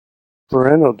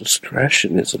Parental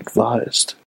discretion is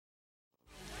advised.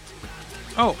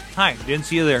 Oh, hi. Didn't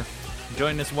see you there.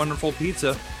 Enjoying this wonderful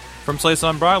pizza from Slice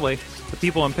on Broadway. The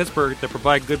people in Pittsburgh that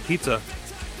provide good pizza.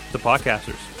 The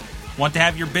podcasters. Want to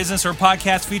have your business or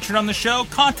podcast featured on the show?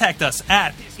 Contact us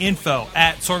at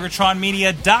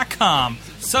info@sorgatronmedia.com.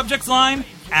 Subject line,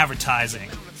 advertising.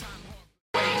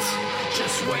 Wait,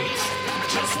 just wait,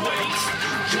 just wait,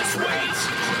 just wait,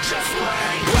 just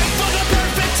wait. Wait for the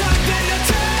perfect time, then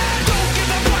attack. Don't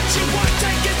give up what you want,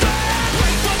 take it back.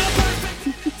 Wait for the perfect...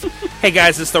 Hey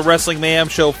guys, it's the Wrestling Mayhem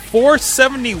Show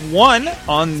 471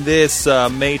 on this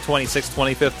May 26,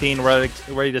 2015.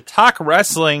 Ready to talk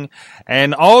wrestling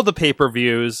and all the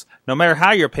pay-per-views, no matter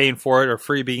how you're paying for it or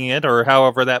freebieing it or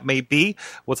however that may be.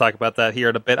 We'll talk about that here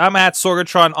in a bit. I'm at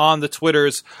Sorgatron on the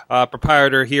Twitters,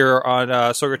 proprietor here on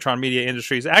Sorgatron Media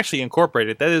Industries, actually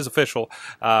incorporated. That is official,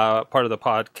 part of the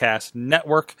podcast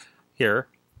network here.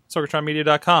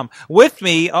 SorgatronMedia.com. With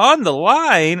me on the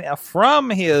line from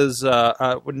his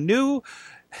new...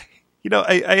 You know,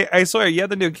 I swear, you have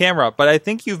the new camera, but I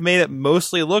think you've made it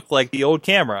mostly look like the old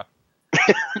camera.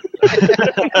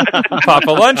 Papa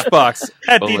Lunchbox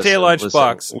at DJ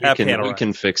Lunchbox at Panorama. We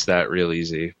can fix that real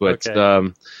easy. But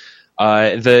Okay.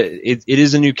 it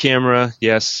is a new camera.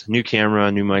 Yes, new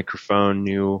camera, new microphone,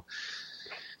 new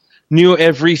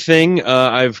everything.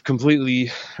 I've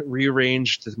completely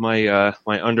rearranged my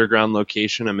my underground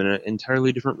location. I'm in an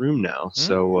entirely different room now.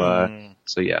 So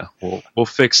yeah, we'll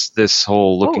fix this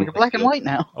whole looking. Oh, you're black and white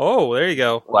now. Oh, there you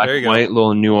go. Black there you and go. white,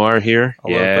 little noir here.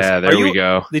 I love Yeah, this. there we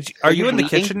go. Are you in the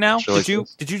Leaking? kitchen now? Should I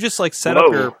Did you just like set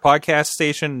up your podcast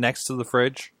station next to the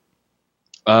fridge?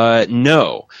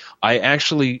 No, I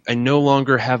no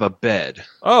longer have a bed.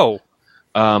 Oh,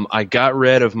 I got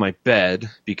rid of my bed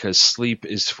because sleep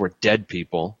is for dead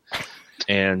people,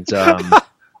 and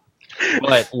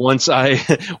but once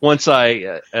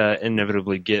I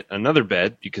inevitably get another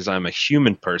bed because I'm a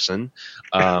human person,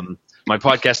 my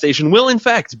podcast station will in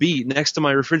fact be next to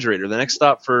my refrigerator. The next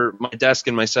stop for my desk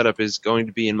and my setup is going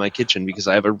to be in my kitchen because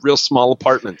I have a real small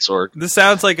apartment. Sorg. this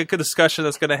sounds like a good discussion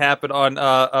that's going to happen on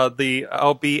the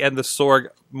LB and the Sorg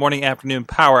Morning Afternoon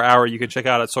Power Hour. You can check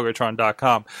out at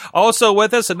sorgatron.com. Also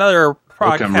with us, another I'm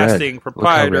red. podcasting Look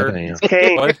how red proprietor. I am.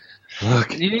 Okay. What?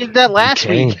 Look. You did that last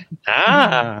Okay. week.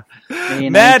 Ah.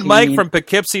 Mad Mike from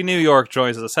Poughkeepsie, New York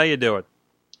joins us. How you doing?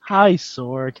 Hi,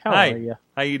 Sorg. How Hi. are you?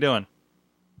 How you doing?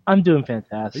 I'm doing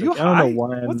fantastic. Are you I don't high? know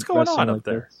why I'm What's going wrestling on up like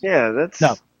there? this. Yeah, that's...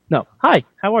 No. Hi.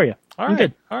 How are you? All I'm right.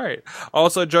 good. All right.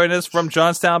 Also joining us from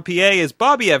Johnstown, PA is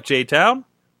Bobby FJ Town.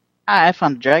 I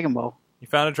found a Dragon Ball. You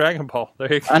found a Dragon Ball.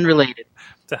 There you go. Unrelated.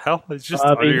 What the hell? It's just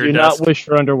under Bobby, your do desk. not wish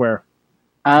for underwear.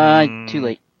 Too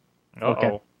late. Uh-oh.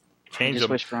 Okay. Change Just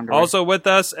them. wish for underwear. Also with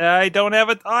us, I don't have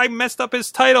it. I messed up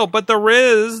his title, but the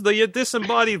Riz, the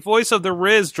disembodied voice of the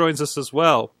Riz, joins us as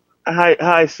well. Hi,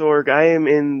 Sorg. I am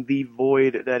in the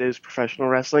void that is professional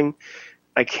wrestling.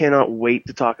 I cannot wait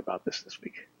to talk about this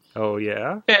week. Oh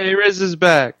yeah, Hey, Riz is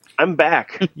back. I'm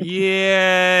back,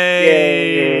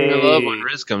 yay! I love when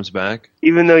Riz comes back.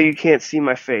 even though you can't see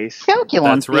my face.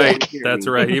 Calculon's That's right. back. That's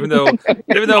right. Even though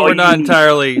we're not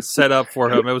entirely set up for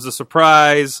him, it was a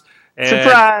surprise. And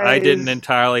Surprise! I didn't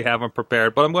entirely have him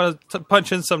prepared, but I'm going to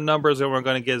punch in some numbers and we're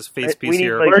going to get his face We piece need,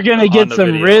 here. like, We're gonna on get the some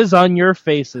video. Riz on your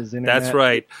faces. Internet. That's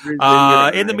right. In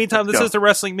the meantime, this is the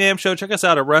Wrestling Mayhem Show. Check us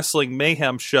out at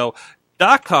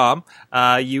WrestlingMayhemShow.com.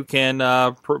 You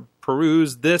can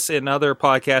peruse this and other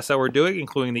podcasts that we're doing,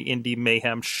 including the Indie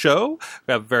Mayhem Show.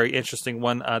 We have a very interesting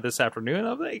one this afternoon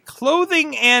of a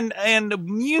clothing and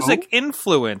music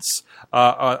influence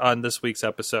on this week's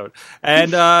episode.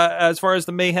 And as far as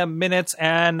the Mayhem Minutes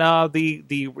and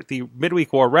the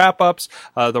Midweek War wrap-ups,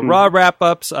 the Raw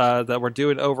wrap-ups that we're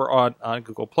doing over on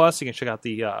Google+, you can check out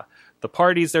the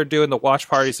parties they're doing, the watch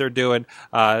parties they're doing,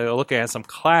 looking at some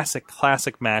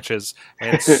classic matches,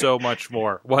 and so much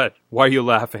more. What? Why are you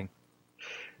laughing?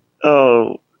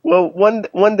 Oh, well,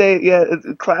 one day, yeah,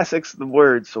 classic's the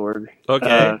word, Sorg.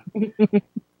 Okay.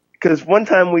 Because one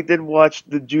time we did watch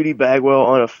the Judy Bagwell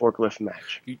on a forklift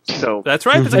match. So That's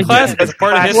right. It's a classic. It's a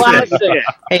part of history. Yeah.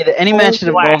 Hey, any match that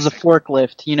involves a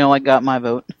forklift, you know I got my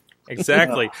vote.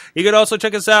 Exactly. You can also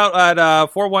check us out at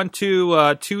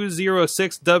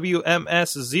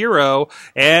 412-206-WMS0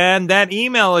 and that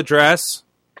email address,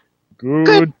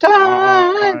 Good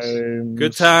times.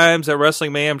 goodtimes at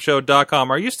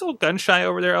WrestlingMayhemShow.com. Are you still gun shy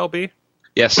over there, LB?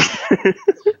 Yes.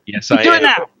 Yes, I Do am. it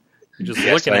now. You're just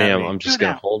Yes, looking I at am. me. I'm just Do it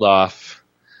going now. to hold off.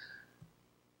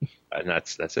 And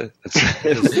that's it.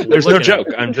 There's no looking at joke.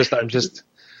 me. I'm just.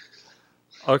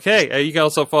 Okay, you can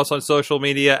also follow us on social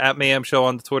media at Mayhem Show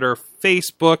on the Twitter,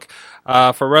 Facebook,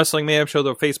 for Wrestling Mayhem Show,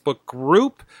 the Facebook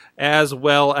group, as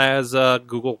well as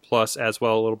Google Plus as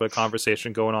well. A little bit of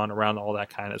conversation going on around all that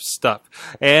kind of stuff.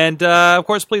 And of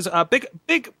course, please,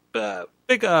 big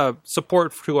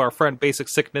support to our friend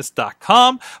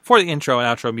BasicSickness.com for the intro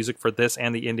and outro music for this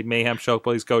and the Indie Mayhem Show.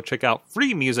 Please go check out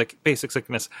free music,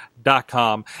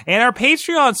 BasicSickness.com. And our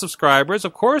Patreon subscribers,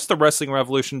 of course, the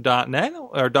WrestlingRevolution.net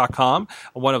or .com,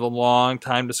 one of the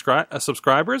long-time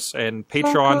subscribers and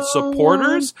Patreon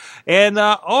supporters. And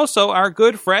also our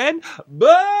good friend,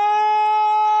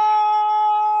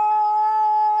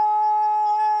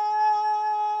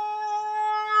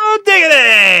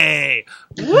 Diggity!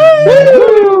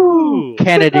 Woo!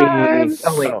 Kennedy.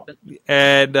 Oh, wait.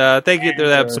 And thank you to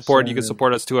that support. You can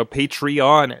support us to a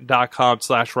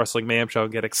patreon.com/Wrestling Mayhem Show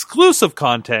and get exclusive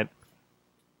content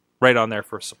right on there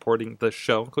for supporting the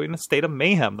show, including a State of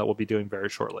Mayhem that we'll be doing very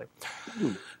shortly.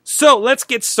 So let's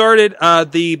get started.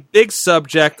 The big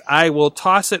subject, I will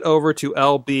toss it over to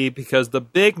LB because the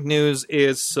big news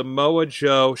is Samoa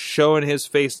Joe showing his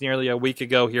face nearly a week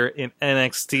ago here in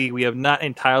NXT. We have not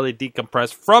entirely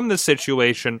decompressed from the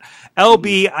situation.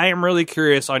 LB, I am really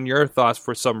curious on your thoughts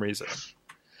for some reason.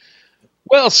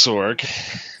 Well, Sorg,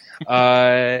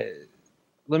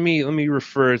 let me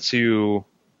refer to.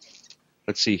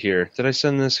 Let's see here. Did I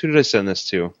send this? Who did I send this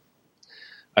to?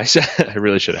 I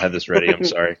really should have had this ready. I'm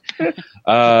sorry.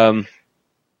 I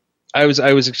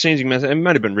was exchanging messages. It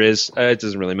might have been Riz. It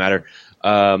doesn't really matter.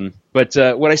 But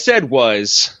what I said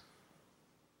was,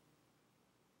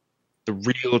 the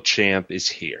real champ is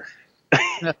here.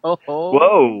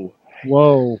 Whoa.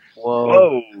 Whoa.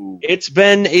 It's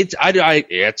been. I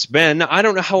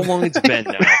don't know how long it's been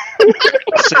now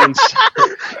since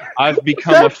I've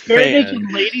become a fan.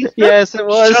 Yes, it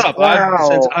was. Shut up. Wow.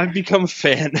 Since I've become a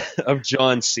fan of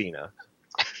John Cena.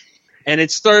 And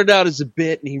it started out as a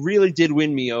bit, and he really did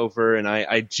win me over, and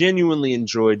I genuinely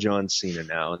enjoy John Cena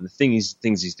now. And the things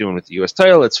he's doing with the U.S.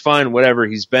 title, it's fine, whatever.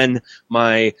 He's been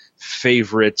my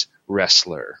favorite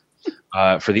wrestler.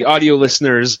 For the audio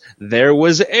listeners, there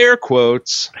was air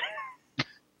quotes.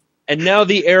 And now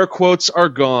the air quotes are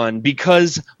gone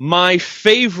because my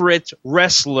favorite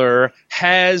wrestler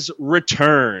has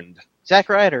returned. Zack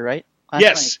Ryder, right?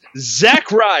 Yes,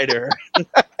 Zack Ryder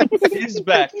is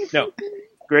back. No.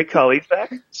 Great Khali's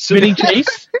back? Vinny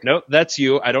Chase? No, that's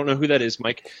you. I don't know who that is,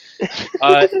 Mike.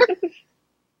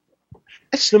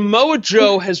 Samoa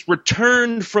Joe has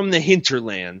returned from the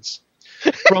hinterlands,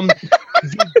 from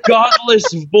the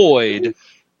godless void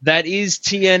that is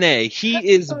TNA.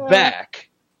 He is back,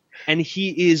 and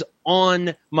he is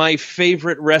on my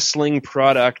favorite wrestling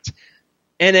product,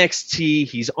 NXT.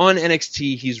 He's on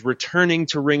NXT. He's returning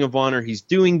to Ring of Honor. He's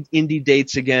doing indie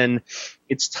dates again.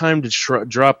 It's time to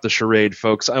drop the charade,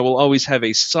 folks. I will always have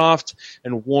a soft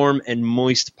and warm and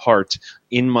moist part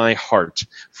in my heart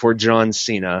for John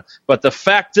Cena. But the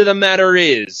fact of the matter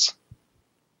is,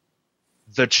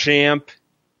 the champ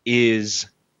is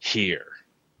here.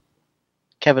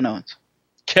 Kevin Owens.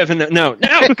 No,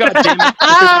 God damn it.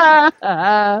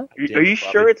 Are you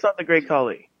sure it's not the Great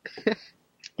Khali?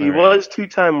 He was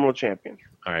two-time world champion.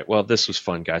 All right, well, this was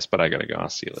fun, guys, but I gotta go. I'll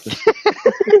see you later.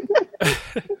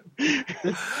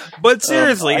 But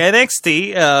seriously,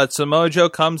 NXT, Samoa Joe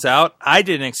comes out. I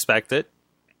didn't expect it.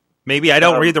 Maybe I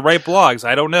don't read the right blogs.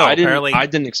 I don't know. I Apparently,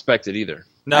 didn't expect it either.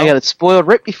 no. I got it spoiled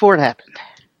right before it happened.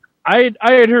 I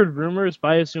had heard rumors,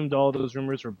 but I assumed all those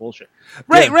rumors were bullshit.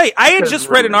 Right. I had just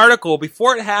read an article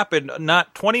before it happened,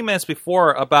 not 20 minutes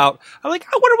before, about, I'm like,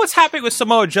 I wonder what's happening with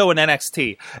Samoa Joe in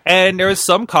NXT. And there was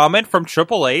some comment from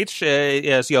Triple H,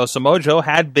 as Samoa Joe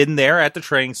had been there at the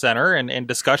training center, and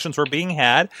discussions were being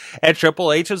had, and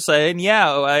Triple H was saying,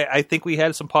 I think we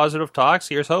had some positive talks,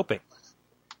 here's hoping.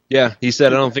 Yeah, he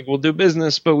said, I don't think we'll do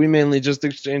business, but we mainly just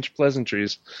exchange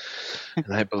pleasantries.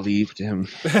 And I believed him.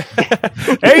 Hey,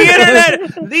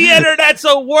 Internet! The Internet's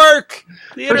a work!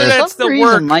 The Internet's For some the reason,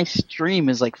 work! my stream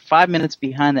is like 5 minutes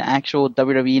behind the actual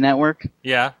WWE network.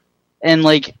 Yeah. And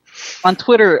like on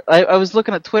Twitter, I was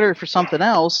looking at Twitter for something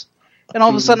else, and all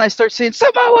of a sudden I start saying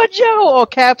Samoa Joe, all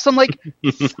caps. I'm like,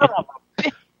 son of a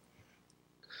bitch.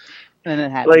 And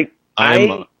it happened. Like,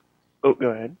 I'm oh, go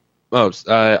ahead.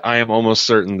 I am almost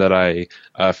certain that I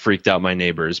freaked out my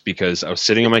neighbors because I was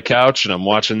sitting on my couch and I'm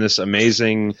watching this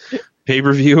amazing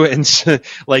pay-per-view, and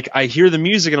like I hear the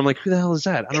music and I'm like, who the hell is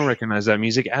that? I don't recognize that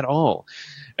music at all.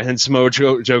 And then Samoa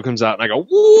Joe comes out and I go,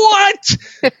 what?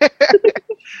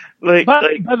 By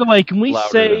the way, can we Louder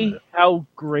say than that. how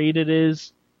great it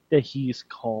is that he's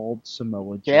called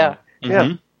Samoa Joe? Yeah.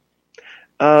 Yeah.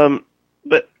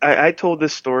 But I told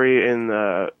this story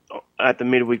at the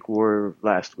Midweek War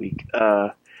last week.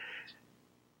 There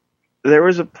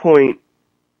was a point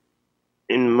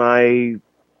in my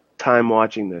time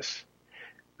watching this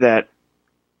that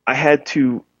I had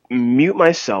to mute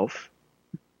myself,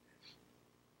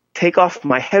 take off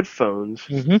my headphones,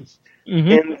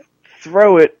 and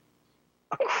throw it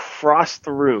across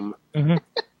the room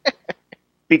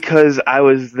because I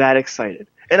was that excited.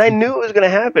 And I knew it was going to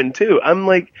happen, too. I'm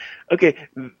like, okay,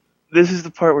 this is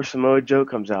the part where Samoa Joe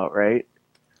comes out, right?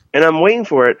 And I'm waiting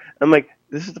for it. I'm like,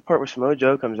 this is the part where Samoa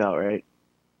Joe comes out, right?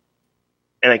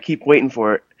 And I keep waiting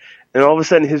for it. And all of a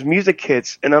sudden his music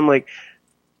hits, and I'm like,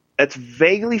 that's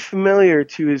vaguely familiar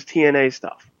to his TNA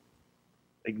stuff.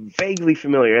 Like, vaguely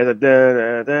familiar. Da,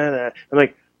 da, da, da. I'm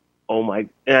like, oh my...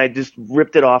 And I just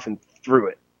ripped it off and threw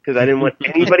it. Because I didn't want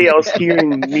anybody else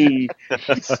hearing me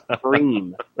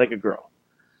scream like a girl.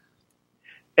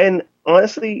 And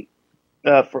honestly,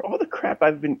 for all the crap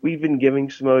we've been giving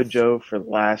Samoa Joe for the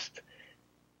last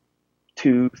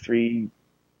 2-3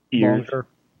 years,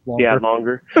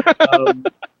 longer.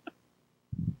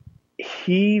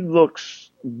 He looks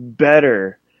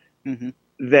better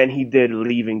than he did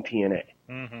leaving TNA.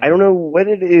 I don't know what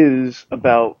it is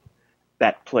about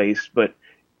that place, but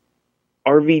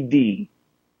RVD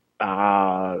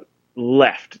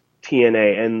left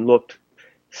TNA and looked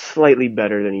slightly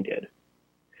better than he did.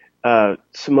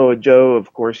 Samoa Joe,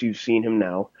 of course, you've seen him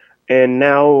now. And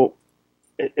now,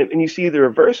 and you see the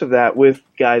reverse of that with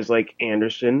guys like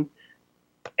Anderson,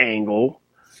 Angle,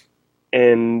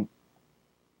 and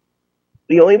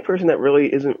the only person that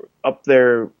really isn't up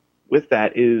there with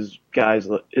that is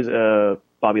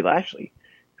Bobby Lashley,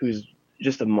 who's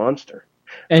just a monster.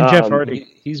 And Jeff Hardy.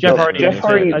 Jeff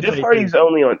Hardy's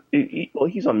only on.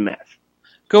 He's on meth.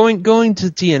 Going to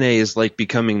TNA is like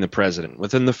becoming the president.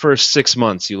 Within the first 6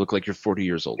 months, you look like you're 40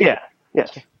 years old. Yeah,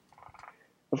 yes,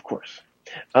 of course.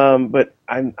 But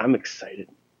I'm excited.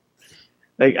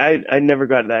 Like I never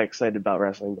got that excited about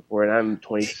wrestling before, and I'm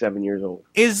 27 years old.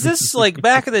 Is this like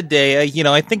back in the day?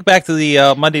 I think back to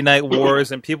the Monday Night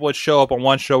Wars, and people would show up on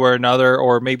one show or another,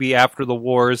 or maybe after the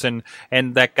wars, and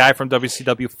that guy from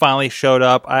WCW finally showed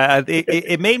up.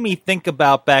 It made me think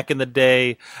about back in the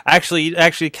day. Actually,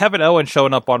 Kevin Owens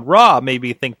showing up on Raw made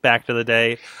me think back to the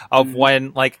day of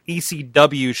when like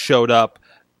ECW showed up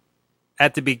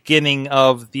at the beginning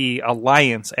of the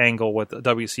alliance angle with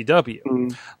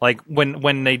WCW. Like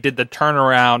when they did the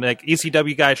turnaround, like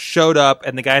ECW guys showed up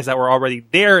and the guys that were already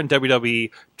there in WWE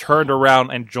turned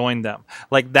around and joined them.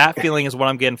 Like that feeling is what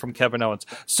I'm getting from Kevin Owens.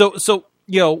 So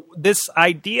this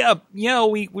idea,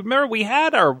 we remember we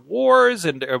had our wars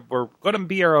and we're going to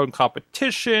be our own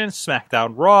competition,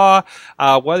 SmackDown Raw.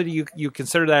 Whether you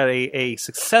consider that a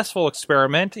successful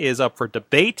experiment is up for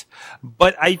debate,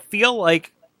 but I feel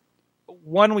like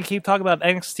one, we keep talking about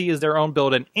NXT as their own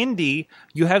build in indie.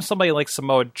 You have somebody like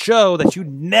Samoa Joe that you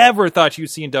never thought you'd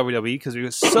see in WWE because he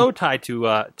was so tied to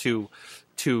what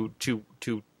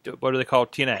do they call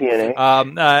it? TNA.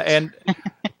 And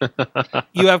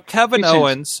you have Kevin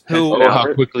Owens, who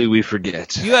how quickly we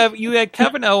forget. You had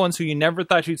Kevin Owens, who you never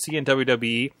thought you'd see in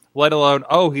WWE. Let alone,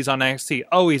 he's on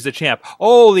NXT. He's the champ.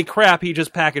 Holy crap, he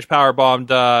just package powerbombed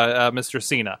Mr.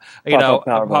 Cena.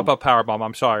 Pop-up powerbomb,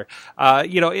 I'm sorry.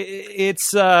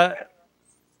 It's they're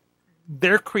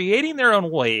creating their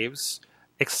own waves,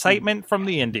 excitement from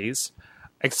the indies,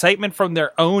 excitement from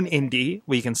their own indie,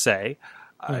 we can say.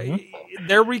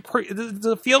 They're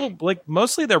feel like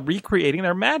mostly they're recreating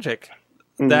their magic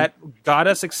that got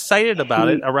us excited about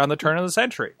it around the turn of the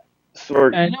century.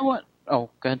 And you know what? Oh,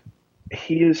 good.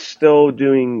 He is still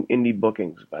doing indie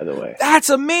bookings, by the way. That's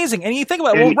amazing. And you think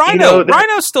about it,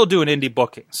 Rhino's still doing indie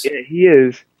bookings. Yeah, he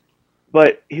is.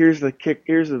 But here's the kick.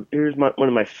 Here's one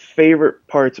of my favorite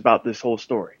parts about this whole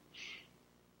story.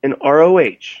 In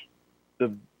ROH,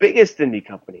 the biggest indie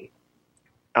company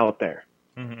out there,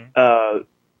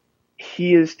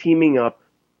 he is teaming up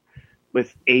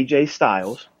with AJ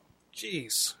Styles.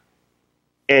 Jeez.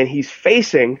 And he's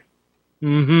facing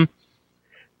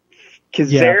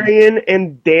Kazarian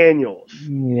and Daniels.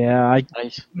 Yeah,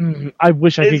 I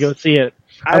wish I could go see it.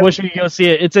 I wish I could go see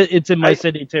it. It's in my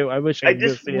city too. I wish I could go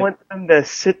see it. I just want them to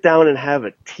sit down and have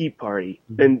a tea party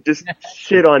and just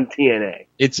shit on TNA.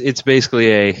 It's basically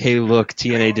a hey look,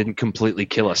 TNA didn't completely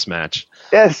kill us match.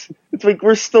 Yes, it's like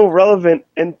we're still relevant,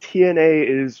 and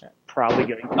TNA is probably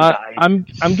going to die. I'm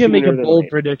gonna make a bold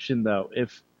prediction though.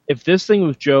 If this thing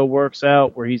with Joe works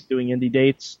out, where he's doing indie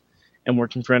dates and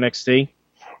working for NXT.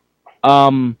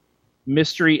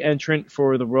 Mystery entrant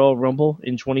for the Royal Rumble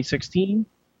in 2016,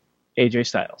 AJ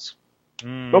Styles.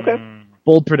 Okay.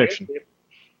 Bold prediction.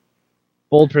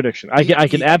 I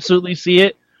can absolutely see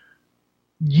it.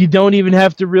 You don't even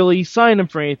have to really sign him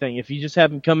for anything. If you just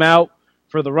have him come out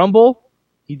for the Rumble,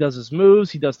 He does his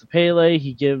moves. He does the Pele.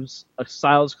 He gives a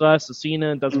Styles Clash to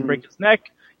Cena and doesn't break his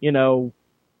neck.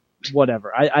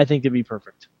 Whatever. I think it'd be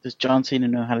perfect. Does John Cena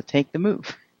know how to take the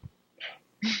move?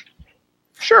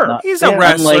 Sure. He's a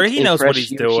wrestler. Unlike He a knows what fresh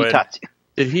he's doing. Yoshitatsu.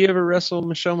 Did he ever wrestle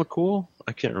Michelle McCool?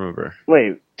 I can't remember.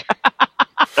 Wait.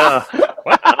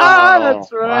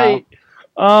 That's right.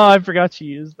 Oh, I forgot you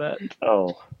used that.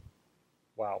 Oh.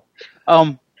 Wow.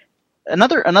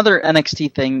 Another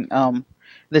NXT thing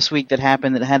this week that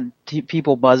happened that had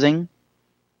people buzzing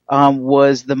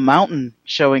was the Mountain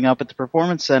showing up at the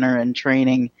Performance Center and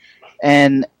training,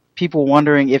 and people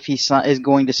wondering if he is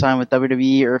going to sign with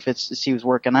WWE or if he was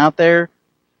working out there.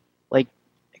 Like,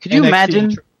 could you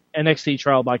imagine NXT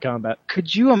Trial by Combat?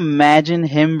 Could you imagine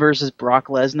him versus Brock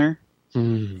Lesnar?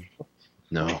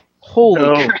 No.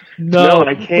 Holy crap! No,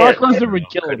 I can't. Brock Lesnar would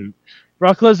kill him.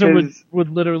 Brock Lesnar would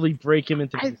literally break him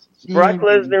into pieces. Brock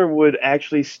Lesnar would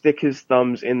actually stick his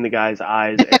thumbs in the guy's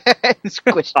eyes and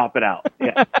Squish. pop it out.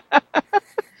 Yeah.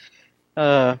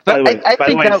 But By the way,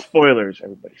 that, spoilers,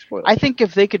 everybody. Spoilers. I think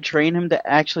if they could train him to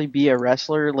actually be a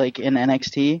wrestler, like in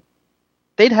NXT,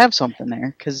 they'd have something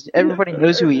there because everybody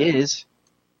knows who he is.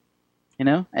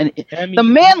 And the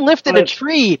man lifted a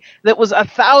tree that was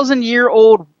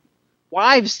 1,000-year-old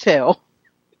wives' tale.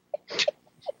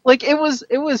 Like it was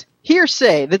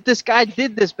hearsay that this guy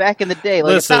did this back in the day,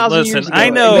 like 1,000 years ago. I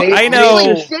know.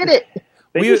 They did it.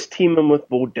 They just team him with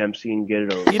Bull Dempsey and get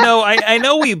it over. I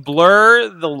know we blur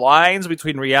the lines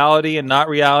between reality and not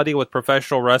reality with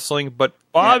professional wrestling, but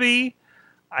Bobby,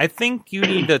 I think you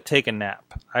need to take a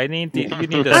nap. You need to.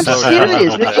 I'm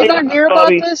serious. Did you not hear about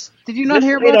this? Did you not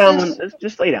hear about this?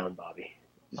 Just lay down, Bobby.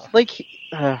 Like,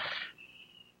 it's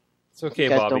okay,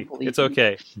 Bobby. It's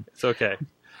okay. It's okay.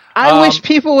 I wish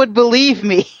people would believe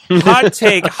me. Hot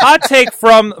take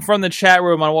from the chat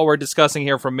room on what we're discussing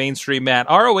here from Mainstream Matt.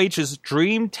 ROH's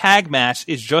Dream Tag Match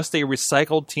is just a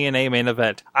recycled TNA main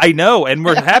event. I know, and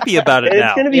we're happy about it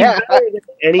now. It's going to be better than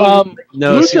any.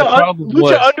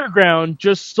 Lucha Underground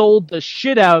just sold the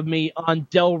shit out of me on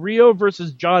Del Rio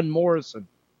versus John Morrison.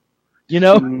 When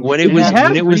it was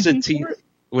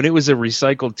a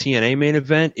recycled TNA main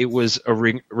event, it was a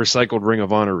recycled Ring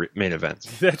of Honor main event.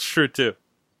 That's true too.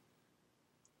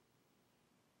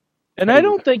 And I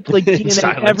don't think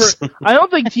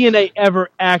TNA ever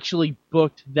actually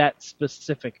booked that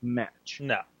specific match.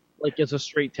 No, like as a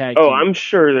straight tag. Oh, team. I'm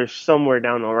sure there's somewhere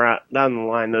down the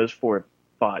line those four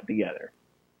fought together.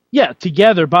 Yeah,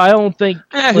 together, but I don't think.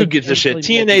 Who gives a shit?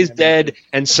 TNA's dead,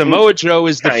 and Samoa Joe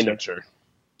is the future.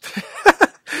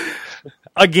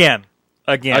 Again.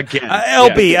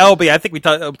 LB, I think we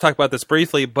talked about this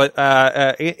briefly, but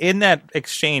in that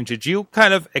exchange, did you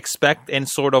kind of expect and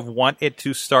sort of want it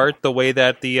to start the way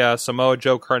that the Samoa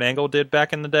Joe Kurt Angle did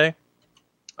back in the day?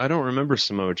 I don't remember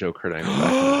Samoa Joe Kurt Angle back in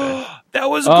the day. That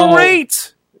was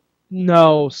great!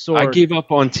 No, sorry. I gave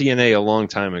up on TNA a long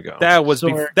time ago. That was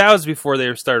before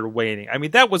they started waning. I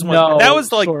mean, that was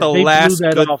like the last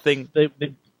good thing.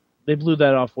 They blew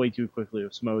that off way too quickly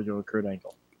with Samoa Joe and Kurt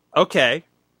Angle. Okay.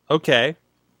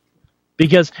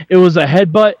 Because it was a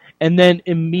headbutt, and then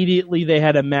immediately they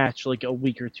had a match like a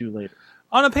week or two later.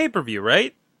 On a pay-per-view,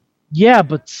 right? Yeah,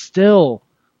 but still,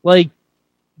 like,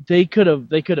 they could have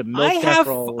milked that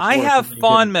for all I have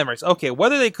fond memories. Okay,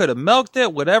 whether they could have milked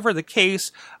it, whatever the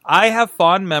case, I have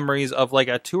fond memories of like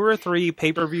a 2 or 3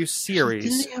 pay-per-view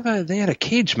series. They had a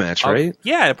cage match, right?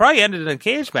 Yeah, it probably ended in a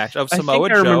cage match of Samoa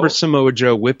Joe. I remember Samoa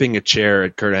Joe whipping a chair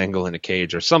at Kurt Angle in a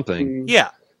cage or something.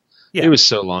 Yeah. It was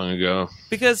so long ago.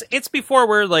 Because it's before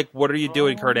we're like, what are you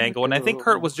doing, Kurt Angle? And I think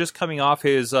Kurt was just coming off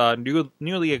his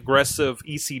newly aggressive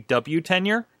ECW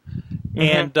tenure.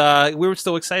 And we were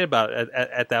still excited about it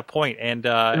at that point. And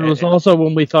it was also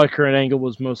when we thought Kurt Angle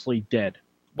was mostly dead.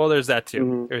 Well, there's that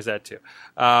too. There's that too.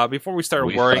 Before we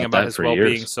started worrying about his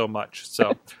well-being so much.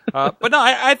 So, but no,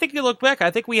 I think you look back.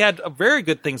 I think we had very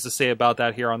good things to say about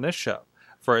that here on this show.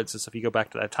 For instance, if you go back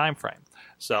to that time frame.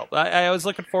 So I was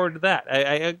looking forward to that.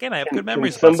 I have good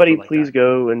memories. Somebody please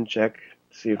go and check.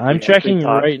 See if I'm checking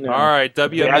right now. All right,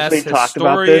 WMS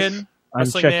historian,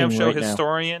 Wrestling Mayhem Show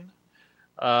historian,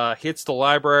 hits the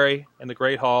library in the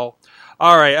Great Hall.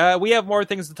 All right, we have more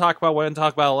things to talk about. We're going to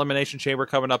talk about Elimination Chamber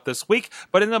coming up this week.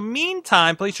 But in the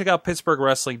meantime, please check out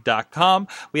PittsburghWrestling.com.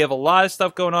 We have a lot of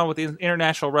stuff going on with the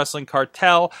International Wrestling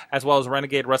Cartel, as well as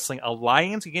Renegade Wrestling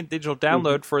Alliance. You get digital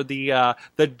download for the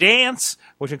dance,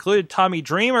 which included Tommy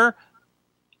Dreamer,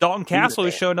 Dalton Castle,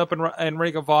 who's showing up in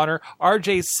Ring of Honor,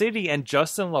 RJ City, and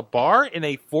Justin LaBar in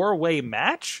a 4-way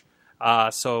match.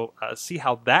 So see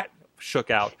how that shook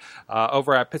out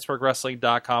over at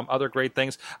PittsburghWrestling.com. Other great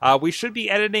things. We should be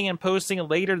editing and posting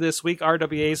later this week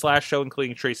RWA's last show,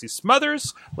 including Tracy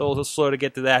Smothers. A little slow to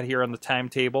get to that here on the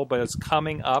timetable, but it's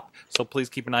coming up, so please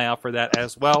keep an eye out for that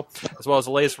as well as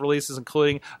the latest releases,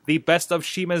 including the Best of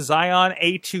Shima Zion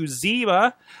A2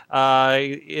 Zima,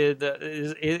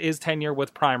 his tenure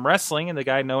with Prime Wrestling, and the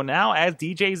guy known now as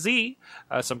DJ Z.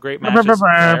 Some great matches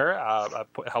there.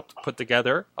 Helped put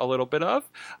together a little bit of.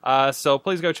 So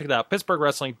please go check it out.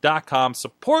 PittsburghWrestling.com.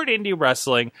 Support indie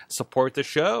wrestling. Support the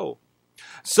show.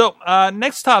 So,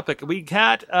 next topic. We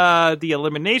got the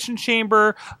Elimination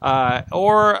Chamber,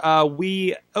 or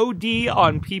we OD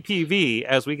on PPV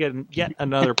as we get yet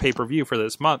another pay-per-view for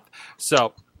this month.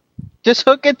 So, just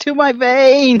hook it to my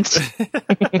veins.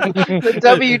 The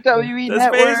WWE That's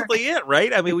Network. basically it,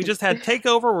 right? I mean, we just had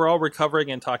TakeOver. We're all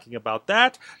recovering and talking about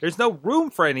that. There's no room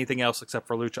for anything else except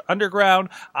for Lucha Underground.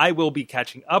 I will be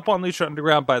catching up on Lucha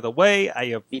Underground, by the way. I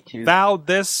have Me too. vowed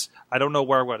this. I don't know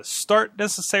where I'm going to start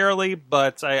necessarily,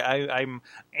 but I'm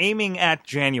aiming at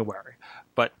January.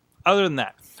 But other than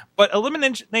that. But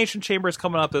Elimination Chamber is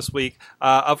coming up this week.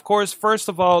 Of course, first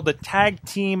of all, the Tag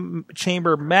Team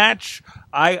Chamber match.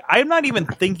 I'm not even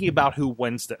thinking about who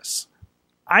wins this.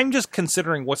 I'm just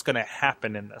considering what's going to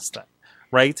happen in this thing,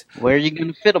 right? Where are you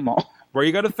going to fit them all? Where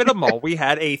you going to fit them all? We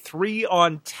had a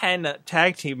 3-on-10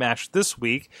 tag team match this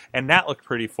week, and that looked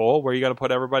pretty full. Where are you going to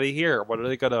put everybody here?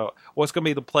 What's going to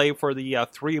be the play for the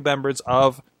 3 members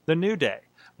of the New Day?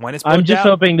 When is I'm just Bo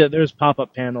Dallas- hoping that there's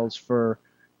pop-up panels for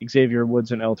Xavier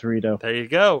Woods and El Torito. There you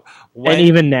go. And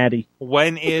even Natty.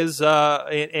 When is,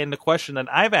 and the question that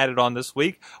I've added on this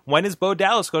week, when is Bo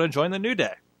Dallas going to join the New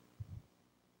Day?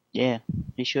 Yeah,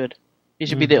 he should. He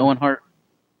should be the Owen Hart.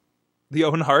 The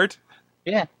Owen Hart?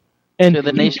 Yeah. And So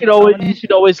the you nation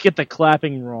should always get the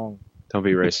clapping wrong. Don't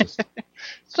be racist.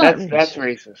 It's not That's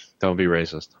racist. racist. Don't be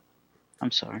racist.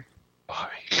 I'm sorry.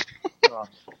 Bobby.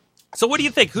 So what do you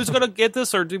think? Who's going to get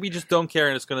this, or do we just don't care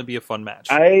and it's going to be a fun match?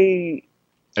 This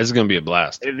This is going to be a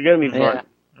blast. is gonna be fun. Yeah.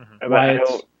 But I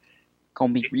don't,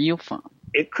 Gonna be real fun.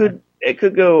 it could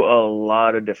go a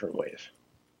lot of different ways.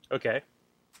 Okay.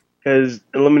 Because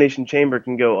Elimination Chamber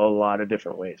can go a lot of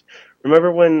different ways.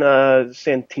 Remember when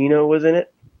Santino was in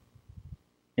it?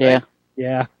 Yeah.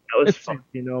 Yeah. That was fun.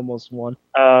 Almost won.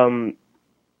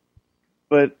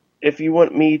 But if you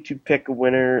want me to pick a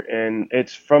winner, and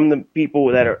it's from the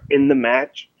people that are in the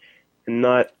match, and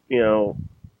not,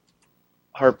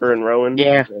 Harper and Rowan,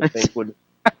 Yeah. I think would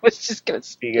I was just gonna be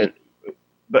say. good.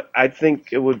 But I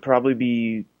think it would probably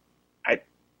be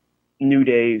New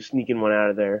Day sneaking one out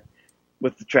of there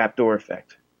with the trapdoor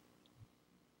effect.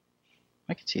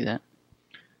 I could see that.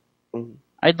 Mhm.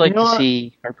 I'd like You know to what?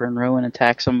 see Harper and Rowan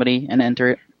attack somebody and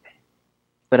enter it,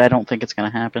 but I don't think it's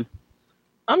gonna happen.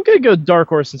 I'm going to go dark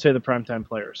horse and say the primetime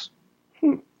players.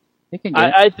 They can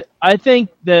go. I think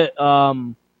that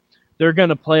they're going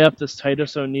to play up this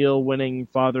Titus O'Neil winning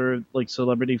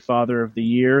celebrity father of the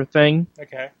year thing.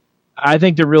 Okay. I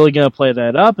think they're really going to play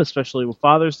that up, especially with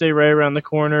Father's Day right around the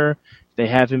corner. If they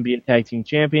have him be a tag team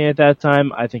champion at that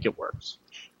time, I think it works.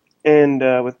 And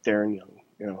with Darren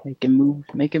Young, making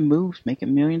moves, making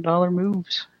 $1 million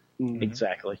moves. Mhm.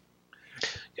 Exactly.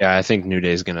 Yeah, I think New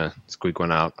Day's going to squeak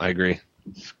one out. I agree.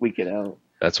 Squeak it out.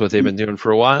 That's what they've been doing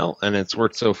for a while, and it's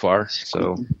worked so far.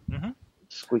 So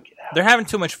Squeak it out. They're having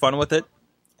too much fun with it,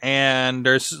 and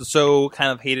they're so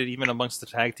kind of hated even amongst the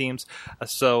tag teams. I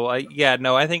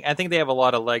think they have a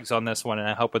lot of legs on this one, and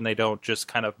I'm hoping they don't just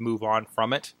kind of move on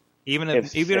from it. Even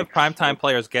if primetime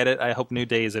players get it, I hope New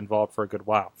Day is involved for a good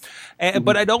while.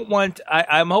 But I don't want.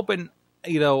 I'm hoping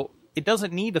it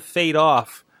doesn't need to fade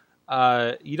off.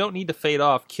 You don't need to fade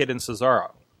off Kid and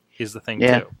Cesaro. Is the thing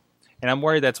too. And I'm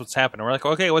worried that's what's happening. We're like,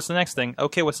 okay, what's the next thing?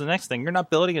 Okay, what's the next thing? You're not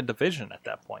building a division at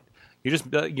that point. You're just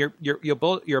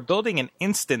you're building an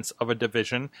instance of a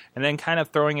division and then kind of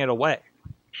throwing it away.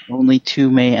 Only 2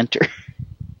 may enter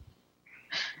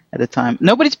at a time.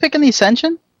 Nobody's picking the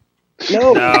Ascension?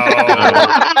 No.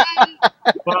 Bobby,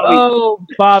 Oh,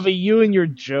 Bobby, you and your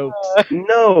jokes.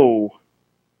 no.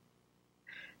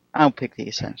 I'll pick the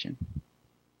Ascension.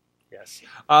 Yes.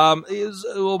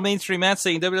 Mainstream Matt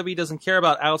saying WWE doesn't care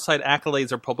about outside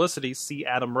accolades or publicity. See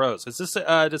Adam Rose. Is this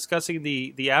discussing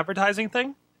the advertising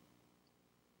thing?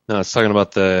 no, it's talking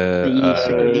about the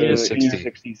E60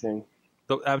 60, thing.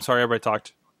 I'm sorry, everybody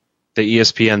talked. the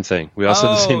ESPN thing. We also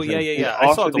did the same thing. Yeah. I still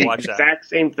Also have to the watch that. exact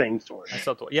same thing, Sorg. I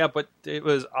still have to, yeah, but it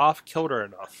was off kilter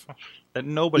enough that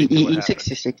nobody knew what happened.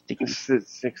 E60.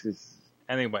 Six is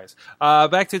Anyways,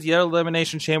 back to the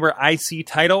Elimination Chamber IC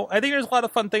title. I think there's a lot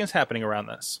of fun things happening around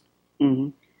this. mm-hmm.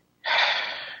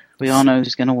 We all know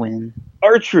who's gonna win.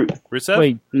 R-Truth. Rusev?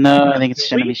 Wait, No, I think it's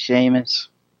gonna be Sheamus.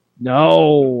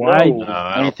 no, No. I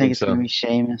I I don't think it's so. gonna be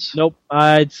Sheamus. nope.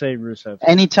 I'd say Rusev.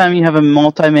 Anytime you have a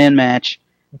multi-man match,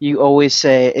 you always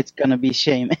say it's gonna be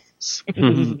Sheamus.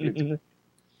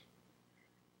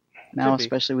 Now, Could be.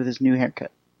 especially with his new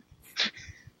haircut.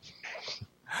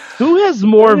 Who has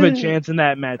more of a chance in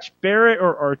that match, Barrett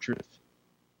or R-Truth?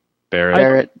 Barrett.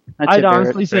 Barrett. I'd say I'd Barrett.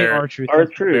 honestly say Barrett. R-Truth.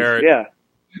 R-Truth, Barrett.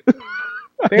 yeah.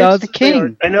 Barrett's the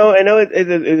king. I know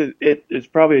it's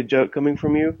probably a joke coming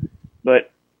from you, but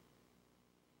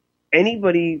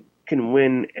anybody can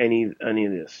win any of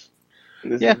this.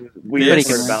 This Yeah. is the weird Anybody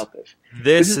part can about this.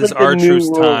 This is like the R-Truth's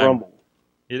new Royal time. Rumble.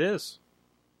 It is.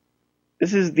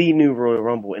 This is the new Royal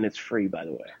Rumble, and it's free, by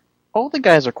the way. All the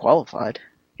guys are qualified.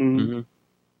 Mhm. Mhm.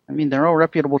 I mean, they're all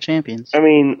reputable champions. I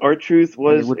mean, R-Truth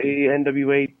was They would a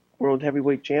NWA World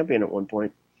Heavyweight Champion at one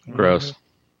point. Gross.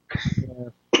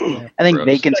 I think Gross.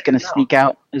 Bacon's going to sneak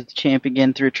out as the champ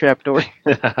again through a trapdoor.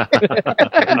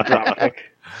 Dropkick.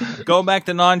 Going back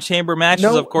to non-chamber matches,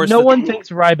 No, of course. no the, one thinks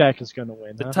Ryback is going to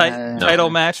win. the huh? title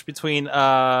match between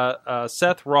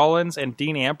Seth Rollins and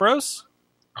Dean Ambrose.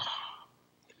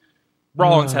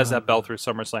 Rollins has that belt through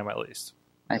SummerSlam at least.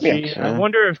 I think See, so. I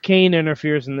wonder if Kane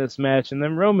interferes in this match, and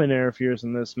then Roman interferes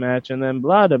in this match, and then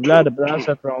blah blah blah blah.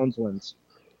 Seth Rollins wins.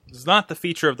 It's not the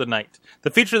feature of the night. The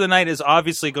feature of the night is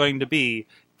obviously going to be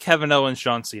Kevin Owens,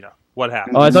 John Cena. What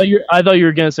happened? Oh, I thought you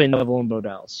were going to say Neville and Bo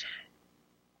Dallas.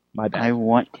 My bad. I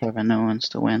want Kevin Owens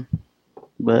to win,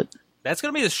 but That's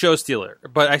going to be the show stealer.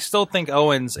 But I still think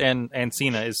Owens and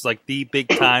Cena is like the big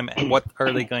time. And what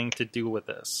are they going to do with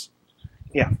this?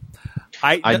 Yeah.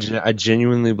 I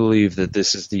genuinely believe that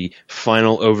this is the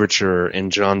final overture in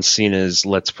John Cena's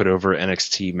Let's Put Over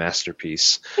NXT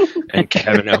masterpiece, and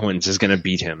Kevin Owens is going to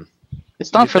beat him.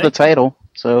 it's not for the title.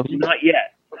 So Not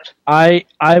yet. I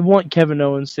want Kevin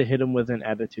Owens to hit him with an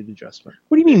attitude adjustment.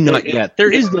 What do you mean not yet?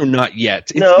 There is no not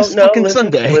yet. It's No, this no, fucking listen,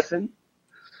 Sunday. listen.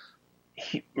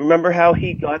 Remember how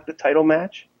he got the title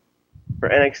match for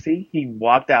NXT? He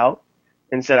walked out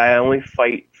and said, "I only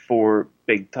fight for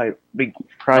I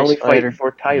prize only fighter. fight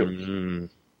for titles." Mm,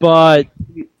 But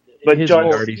But his John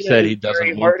whole- already Cena said is he doesn't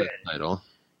very want hard that title.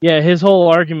 yeah, his whole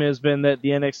argument has been that the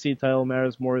NXT title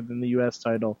matters more than the US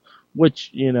title,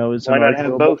 which is Why an not have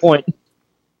arguable both? point.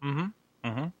 Mm-hmm.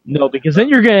 Mm-hmm. No, because then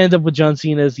you're going to end up with John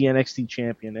Cena as the NXT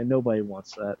champion, and nobody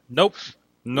wants that. Nope.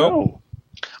 Nope.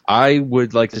 I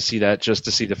would like to see that just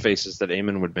to see the faces that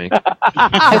Eamon would make.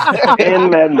 And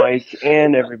Mad Mike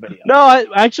and everybody else. No,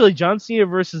 actually, John Cena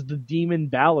versus the Demon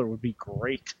Balor would be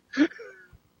great.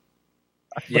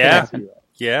 Yeah.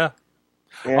 Yeah.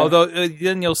 Yeah. Although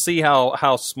then you'll see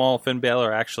how small Finn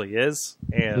Balor actually is,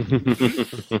 and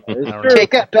I don't know.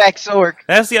 Take that back, Sorg.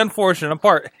 That's the unfortunate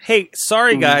part. Hey,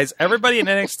 sorry guys, everybody in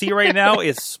NXT right now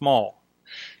is small.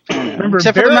 Remember,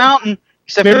 Except for the mountain.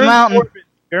 Except for the mountain.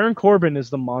 Baron Corbin is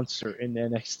the monster in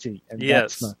NXT, and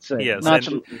Yes, that's not saying. yes, Not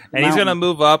and, the and he's going to mountain.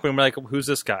 move up, and we're like, who's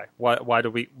this guy? Why do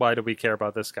we care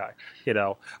about this guy? We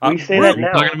say we're- that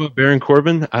now. Talking about Baron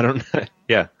Corbin? I don't know.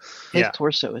 Yeah. His Yeah.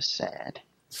 torso is sad.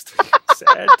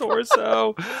 Sad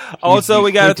torso. Also,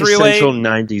 we got a Quintessential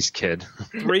three-way 90s kid.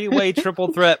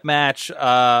 triple threat match.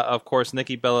 Of course,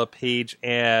 Nikki Bella, Paige,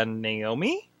 and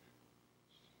Naomi.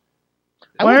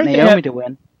 I Why want aren't they Naomi have- to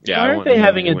win. Yeah, Why I aren't want they him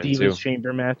having to a win, Divas too.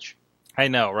 Chamber match? I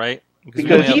know, right? Because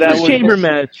we only have- that Divas was- Chamber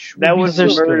match. That would was be the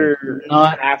so good. murder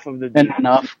Not half of the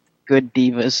Enough good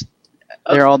divas.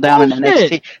 They're all down in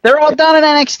bullshit. NXT. They're all down in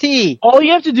NXT. All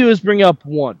you have to do is bring up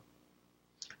one.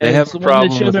 They And have it's a the one that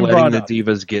problem should with have been letting brought the up.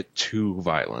 divas get too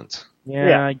violent.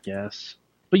 Yeah, I guess.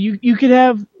 But you could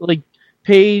have like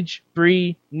Paige,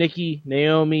 Brie, Nikki,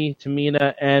 Naomi,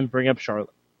 Tamina, and bring up Charlotte.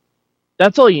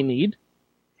 That's all you need.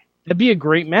 That'd be a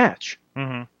great match.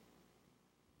 Mhm.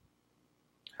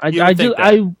 You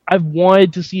would I've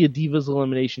wanted to see a Divas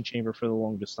Elimination Chamber for the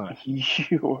longest time.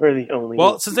 You were the only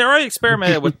Well, one. since they already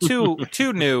experimented with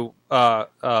two new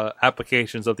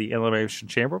applications of the Elimination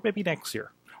Chamber, maybe next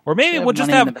year, or maybe Yeah, we'll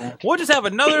just Money in have the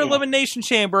Bank. another Elimination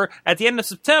Chamber at the end of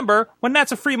September when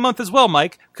that's a free month as well,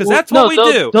 Mike, because Well, that's what we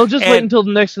do. They'll just and, wait until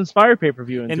the next Inspire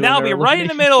pay-per-view. and that'll be right in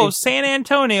the middle of San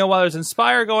Antonio while there's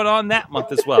Inspire going on that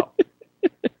month as well.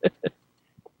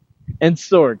 And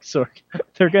Sorg.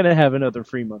 They're going to have another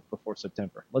free month before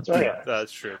September. Let's be Oh, honest. yeah.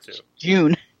 That's true too.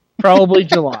 June. Probably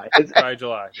July. By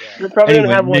July, yeah. You're probably Anyway,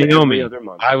 gonna have one Naomi. every other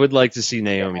month. I would like to see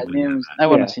Naomi win. I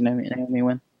want Yeah. to see Naomi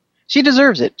win. She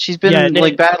deserves it. She's been Yeah,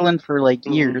 like battling for like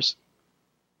Mhm. years.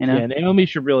 You know, Yeah, Naomi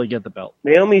should really get the belt.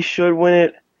 Naomi should win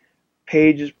it.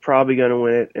 Paige is probably gonna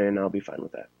win it, and I'll be fine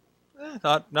with that.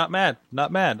 Not mad.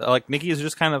 Like Nikki has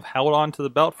just kind of held on to the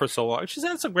belt for so long. She's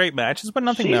had some great matches, but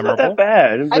nothing She's not memorable. that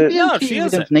bad. I'd But be No, okay she even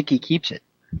isn't. if Nikki keeps it.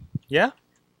 Yeah.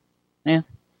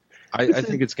 I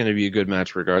think it's going to be a good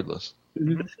match regardless.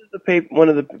 this is one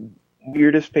of the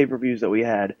weirdest pay-per-views that we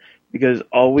had, because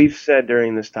all we've said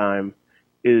during this time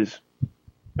is,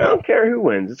 I don't care who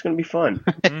wins. It's going to be fun.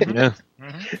 Yeah.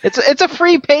 It's a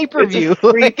free pay-per-view. It's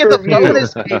a free Like, it's a pay-per-view.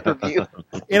 bonus pay-per-view.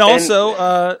 And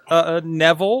also,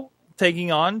 Neville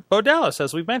taking on Bo Dallas,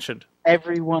 as we mentioned.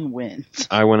 Everyone wins.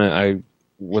 I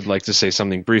would like to say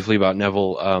something briefly about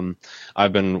Neville.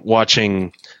 I've been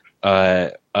watching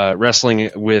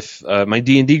wrestling with my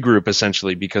D&D group,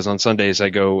 essentially, because on Sundays I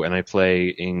go and I play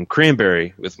in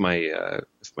Cranberry with my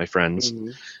friends,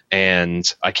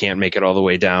 and I can't make it all the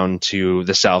way down to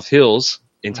the South Hills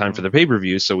in time for the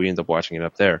pay-per-view, so we end up watching it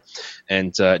up there.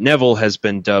 And Neville has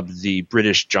been dubbed the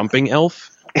British Jumping Elf,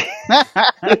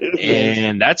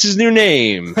 and that's his new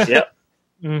name. Yep.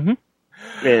 Mm-hmm.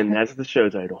 And that's the show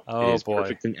title. Oh, It is boy.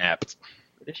 perfect and apt.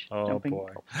 Oh, Jumping.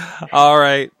 boy. All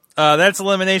right. That's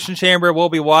Elimination Chamber. We'll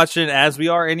be watching as we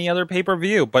are any other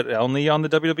pay-per-view, but only on the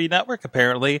WWE Network,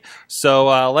 apparently.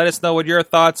 So let us know what your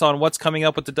thoughts on what's coming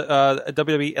up with the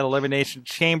WWE Elimination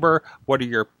Chamber. What are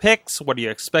your picks? What are you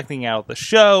expecting out of the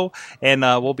show? And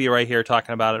we'll be right here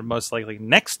talking about it most likely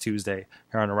next Tuesday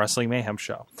here on the Wrestling Mayhem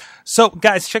Show. So,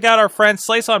 guys, check out our friend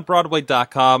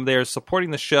SliceOnBroadway.com. They're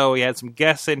supporting the show. We had some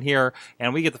guests in here,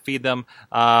 and we get to feed them,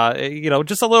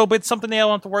 just a little bit, something they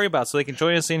don't have to worry about, so they can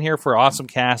join us in here for Awesome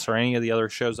Cast or any of the other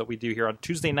shows that we do here on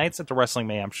Tuesday nights at the Wrestling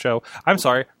Mayhem Show. I'm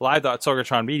sorry,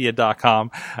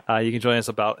 live.sorgatronmedia.com. You can join us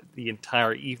about the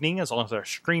entire evening as long as our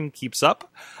stream keeps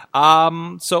up.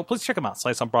 So please check them out,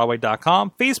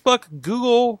 SliceOnBroadway.com.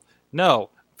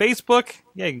 Facebook,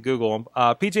 yeah, you can Google them.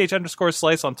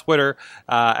 PGH_Slice on Twitter,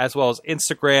 as well as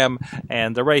Instagram.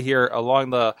 And they're right here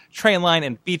along the train line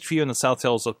in Beachview in the South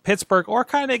Hills of Pittsburgh, or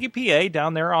Carnegie, PA,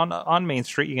 down there on Main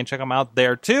Street. You can check them out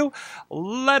there, too.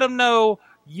 Let them know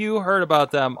you heard about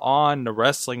them on the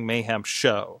Wrestling Mayhem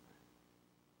Show.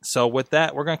 So with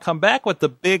that, we're going to come back with the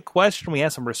big question. We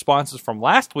had some responses from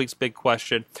last week's big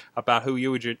question about who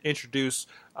you would introduce,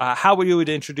 how you would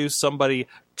introduce somebody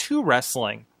to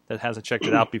wrestling that hasn't checked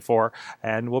it out before,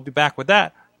 and we'll be back with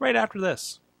that right after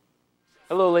this.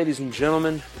 Hello, ladies and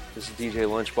gentlemen. This is DJ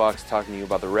Lunchbox talking to you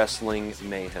about the Wrestling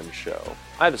Mayhem Show.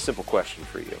 I have a simple question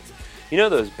for you. You know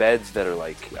those beds that are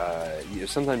like,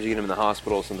 sometimes you get them in the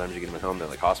hospital, sometimes you get them at home. They're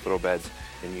like hospital beds,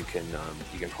 and you can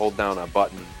hold down a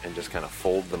button and just kind of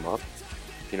fold them up.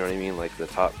 You know what I mean? Like the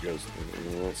top goes,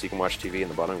 so you can watch TV,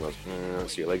 and the bottom goes,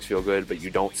 so your legs feel good, but you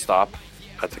don't stop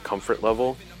at the comfort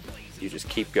level. You just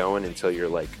keep going until you're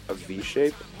like a V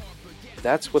shape.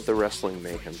 That's what the Wrestling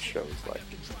Mayhem Show is like.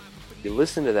 You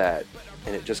listen to that,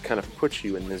 and it just kind of puts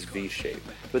you in this V shape.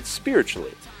 But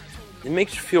spiritually, it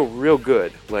makes you feel real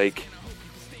good. Like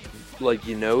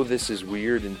this is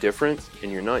weird and different,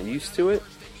 and you're not used to it,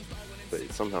 but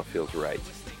it somehow feels right.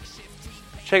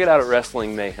 Check it out at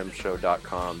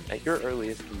WrestlingMayhemShow.com at your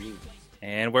earliest convenience.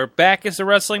 And we're back. It's the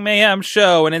Wrestling Mayhem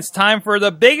Show, and it's time for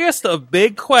the biggest of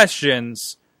big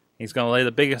questions. He's going to lay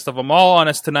the biggest of them all on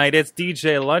us tonight. It's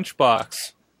DJ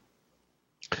Lunchbox.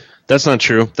 That's not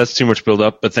true. That's too much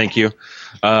build-up, but thank you.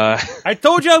 I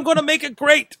told you I'm going to make it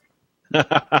great.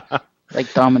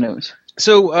 Like dominoes.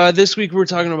 So this week we're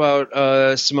talking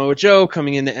about Samoa Joe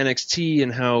coming into NXT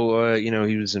and how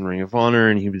he was in Ring of Honor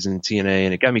and he was in TNA,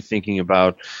 and it got me thinking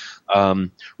about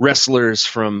wrestlers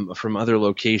from other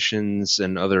locations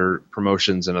and other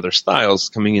promotions and other styles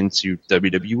coming into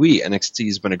WWE. NXT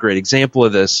has been a great example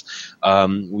of this.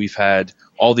 We've had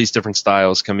all these different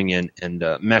styles coming in and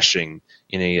meshing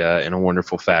in a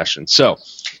wonderful fashion. So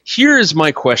here is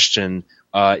my question.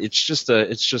 It's just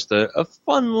a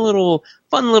fun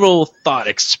little thought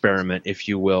experiment, if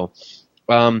you will.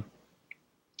 And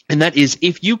that is,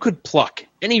 if you could pluck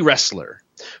any wrestler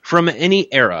from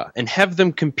any era and have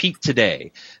them compete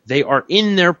today, they are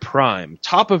in their prime,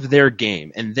 top of their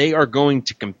game, and they are going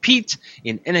to compete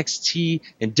in NXT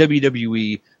and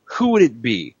WWE, who would it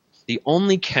be? The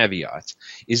only caveat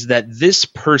is that this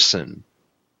person,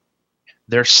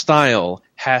 their style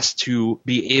has to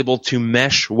be able to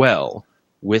mesh well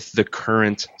with the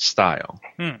current style.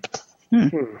 I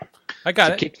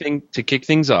got it. To kick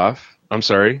things off, I'm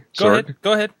sorry. Go Sorg.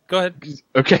 ahead.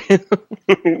 Okay.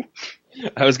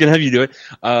 I was gonna have you do it.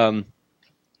 I'm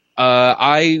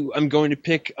going to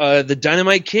pick the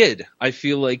Dynamite Kid. I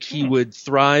feel like he would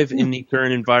thrive in the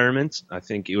current environment. I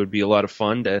think it would be a lot of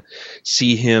fun to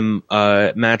see him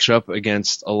match up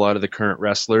against a lot of the current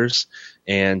wrestlers,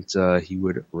 and he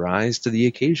would rise to the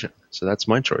occasion. So that's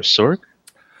my choice. Sorg?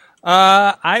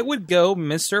 I would go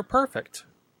Mr. Perfect.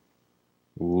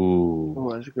 Ooh.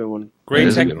 Oh, that's a good one. Great That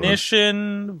is a good one.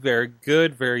 technician, very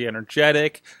good, very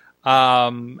energetic,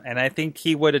 and I think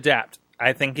he would adapt.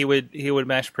 I think he would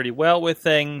mesh pretty well with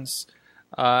things.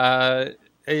 Yeah,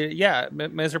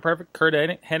 Mr. Perfect, Kurt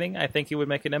Hennig, I think he would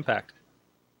make an impact.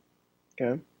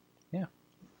 Okay.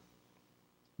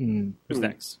 Who's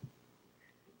next?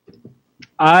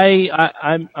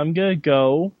 I'm gonna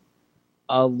go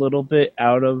a little bit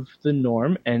out of the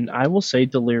norm, and I will say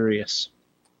Delirious.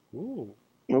 Ooh.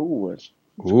 Oh, that's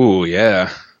Ooh,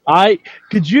 yeah.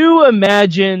 Could you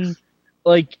imagine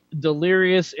like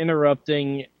Delirious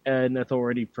interrupting an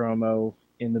Authority promo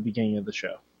in the beginning of the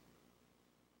show?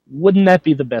 Wouldn't that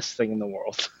be the best thing in the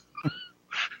world?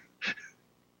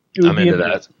 I'm into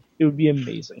that. It would be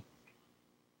amazing.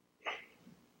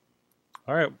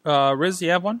 All right, Riz, you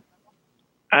have one?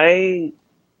 I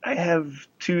have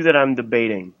two that I'm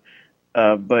debating,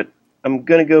 but I'm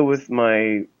gonna go with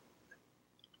my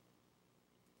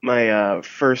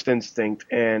first instinct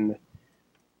and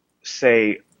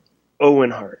say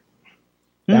Owen Hart.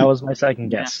 That was my second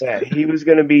guess. Yeah, if he was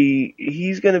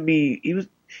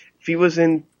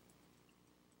in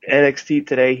NXT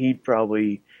today, he'd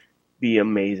probably be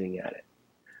amazing at it.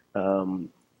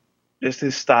 Just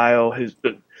his style,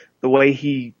 the way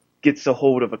he gets a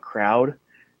hold of a crowd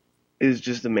is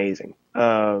just amazing.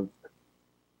 And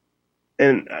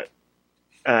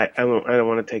I don't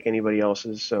want to take anybody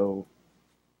else's, so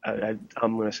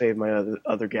I'm going to save my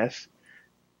other guess,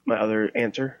 my other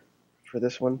answer for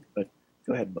this one. But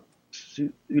go ahead,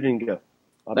 who didn't go?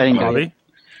 I didn't go. Bobby?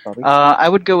 Bobby? I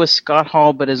would go with Scott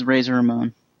Hall, but as Razor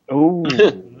Ramon. Oh,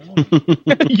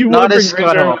 You Not would as bring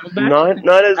Scott Razor Hall. Ramon back?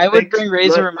 not as I would big- bring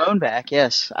Razor not- Ramon back.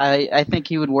 Yes, I think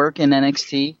he would work in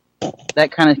NXT.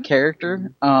 That kind of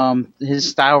character, his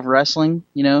style of wrestling.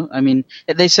 You know, I mean,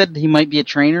 they said he might be a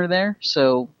trainer there,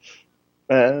 so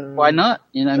why not?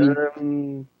 You know, I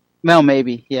mean, well,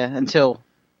 maybe, yeah, until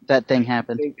that thing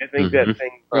happened. I think that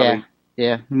thing probably.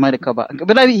 Yeah, he might have come out,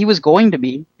 but I mean, he was going to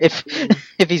be if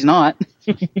he's not.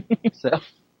 So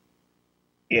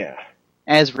Yeah.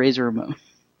 as Razor Ramon.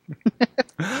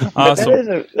 Awesome.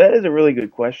 That is a really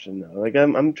good question though. Like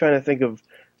I'm trying to think of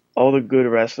all the good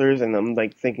wrestlers, and I'm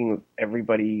like thinking of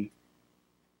everybody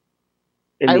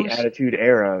in the Attitude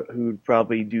Era who'd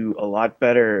probably do a lot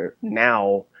better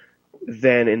now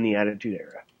than in the Attitude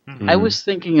Era. I was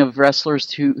thinking of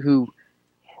wrestlers who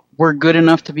were good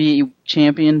enough to be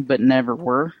champion but never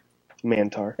were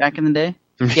Mantar. back in the day.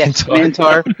 Yes,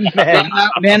 Mantar,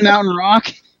 Man Mountain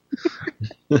Rock.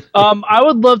 I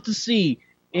would love to see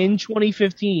in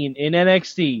 2015 in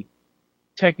NXT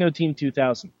Techno Team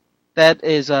 2000. That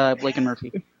is Blake and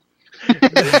Murphy.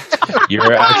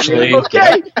 You're actually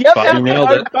Okay. Yep. Bobby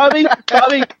nailed it.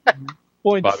 Bobby.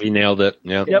 Points. Bobby nailed it.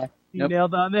 Yeah. Yep. You Yep.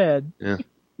 nailed it on the head.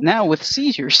 Now with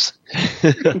seizures.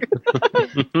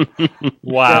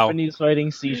 Wow. Japanese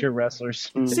fighting seizure wrestlers.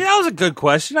 See, that was a good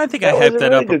question. I think That I was hyped a that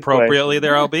really up good appropriately question.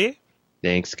 there, LB.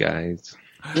 Thanks, guys.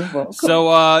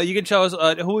 So you can tell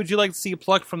us who would you like to see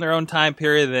plucked from their own time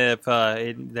period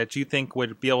that you think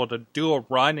would be able to do a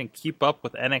run and keep up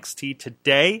with NXT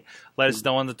today. Let us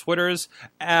know on the Twitters.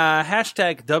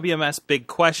 Hashtag WMS Big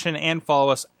Question and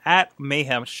follow us at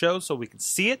Mayhem Show so we can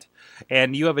see it.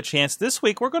 And you have a chance this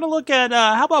week. We're going to look at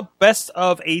how about Best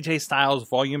of AJ Styles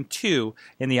Volume 2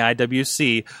 in the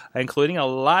IWC, including a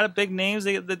lot of big names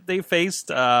that they faced.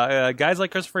 Guys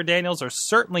like Christopher Daniels are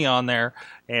certainly on there,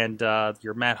 and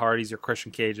your Matt Hardys, your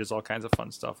Christian Cages, all kinds of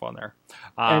fun stuff on there.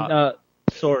 And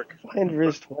Sorg Find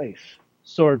Riz twice.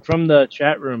 from the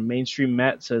chat room, Mainstream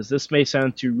Matt says this may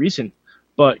sound too recent,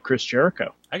 but Chris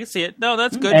Jericho, I can see it. No,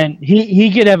 that's good. and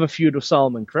he could have a feud with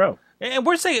Solomon Crow. And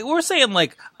we're saying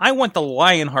like I want the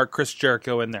Lionheart Chris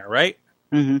Jericho in there, right?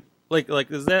 Mm-hmm. Like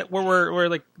is that where we're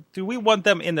like? Do we want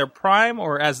them in their prime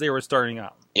or as they were starting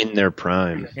out? In their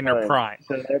prime. In their prime.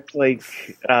 So that's like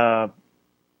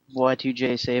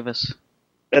Y2J save us.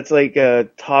 that's like a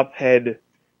top head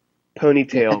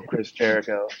ponytail Chris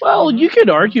Jericho. Well, you could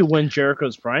argue when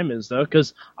Jericho's prime is though,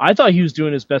 because I thought he was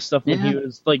doing his best stuff when he Yeah.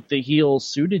 was like the heel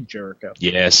suited Jericho.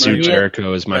 Yeah, Sue Yeah.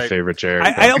 Jericho is my Right. favorite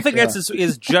Jericho. I don't think that's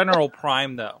his general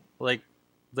prime though. Like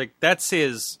that's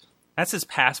his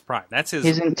past prime. That's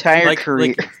his Entire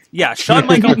career. yeah, Shawn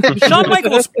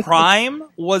Michaels' prime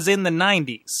was in the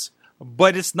 90s.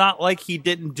 But it's not like he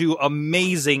didn't do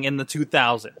amazing in the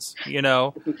 2000s, you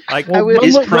know? Like Well, would- when,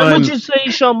 his when would you say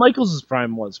Shawn Michaels'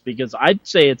 prime was? Because I'd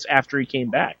say it's after he came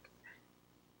back.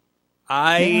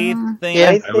 I think Yeah.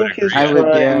 I think his I would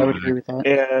prime- agree with that.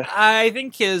 Yeah. I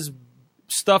think his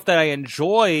stuff that I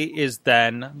enjoy is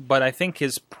then, but I think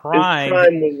his prime,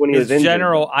 prime was when he his was injured.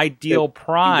 general ideal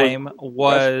prime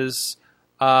was-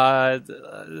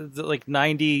 was like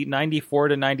 94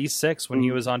 to 96 when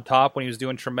he was on top, when he was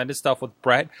doing tremendous stuff with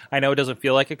Brett. I know it doesn't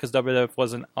feel like it because WWF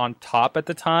wasn't on top at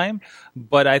the time,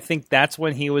 but I think that's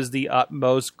when he was the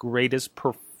utmost greatest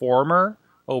performer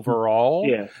overall.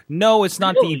 Yeah. No, it's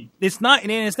not Really? it's not,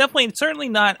 and it's definitely, it's certainly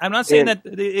not, I'm not saying Yeah.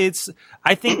 that it's,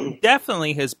 I think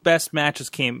definitely his best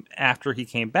matches came after he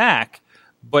came back,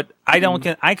 but I don't,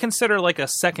 I consider like a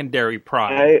secondary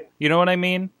prime. You know what I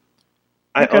mean?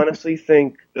 I honestly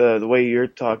think the way you're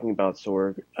talking about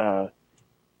Sorg,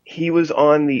 he was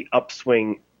on the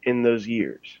upswing in those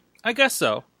years. I guess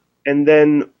so. And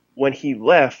then when he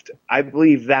left, I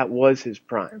believe that was his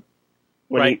prime.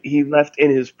 When Right. he left in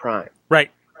his prime.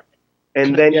 Right.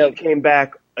 And then Yeah. he came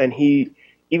back, and he,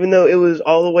 even though it was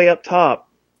all the way up top,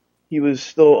 he was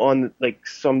still on like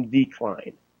some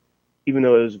decline. Even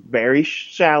though it was very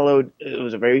shallow, it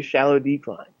was a very shallow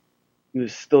decline. He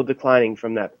was still declining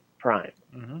from that prime.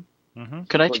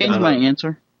 Could I change my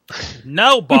answer?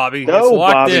 No, Bobby. No, it's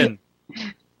locked Bobby. in.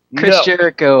 Chris No.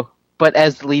 Jericho, but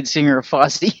as the lead singer of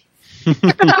Fozzy.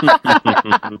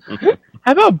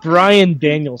 How about Brian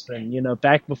Danielson?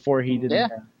 Back before he didn't Yeah.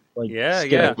 have like Yeah,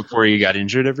 Skittles. yeah. Before you got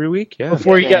injured every week, yeah.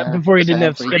 Before he Yeah, didn't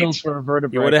have exactly. Skittles for a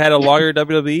vertebrae. You would have had a longer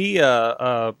WWE,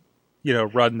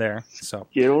 run there. So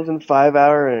Skittles and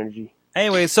 5-hour energy.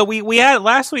 anyway, so we had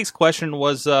last week's question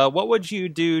was, what would you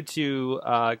do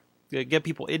to get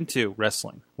people into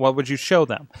wrestling? What would you show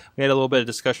them? We had a little bit of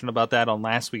discussion about that on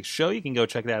last week's show. You can go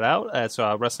check that out. It's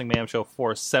Wrestling Mayhem Show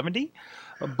 470.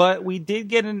 But we did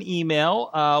get an email,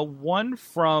 one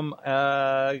from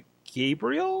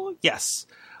Gabriel. Yes.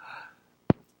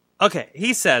 Okay,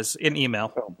 he says in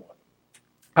email,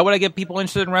 how would I get people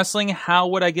interested in wrestling? How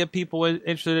would I get people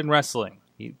interested in wrestling?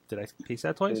 Did I piece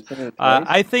that twice?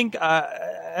 I think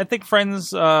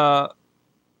friends.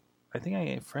 I think I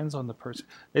get friends on the person.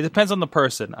 It depends on the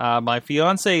person. My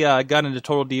fiance got into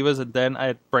Total Divas, and then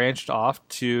I branched off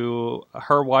to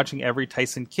her watching every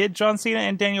Tyson Kidd, John Cena,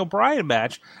 and Daniel Bryan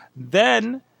match.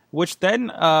 Which then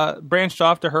branched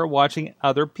off to her watching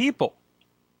other people.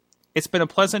 It's been a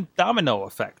pleasant domino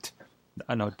effect.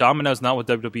 I know Domino's not with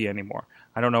WWE anymore.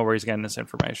 I don't know where he's getting this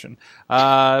information.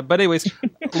 But anyways,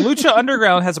 Lucha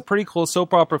Underground has a pretty cool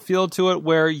soap opera feel to it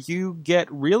where you get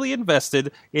really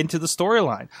invested into the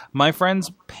storyline. My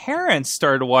friend's parents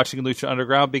started watching Lucha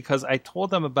Underground because I told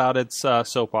them about its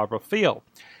soap opera feel.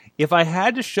 If I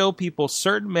had to show people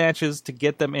certain matches to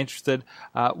get them interested,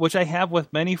 which I have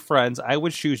with many friends, I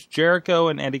would choose Jericho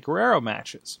and Eddie Guerrero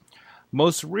matches.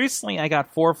 Most recently, I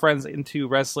got 4 friends into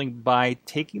wrestling by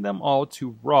taking them all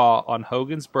to Raw on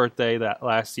Hogan's birthday that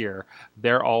last year.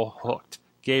 They're all hooked.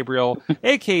 Gabriel,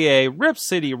 a.k.a. Rip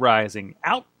City Rising,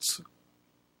 out. So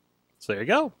there you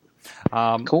go.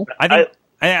 Cool. I think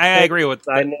I agree with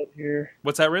Side note here.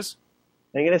 What's that, Riz?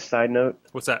 Can I get a side note?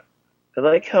 What's that? I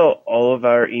like how all of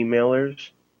our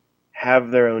emailers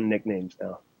have their own nicknames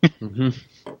now.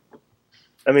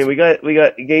 I mean, we got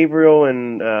Gabriel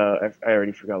and I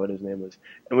already forgot what his name was,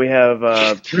 and we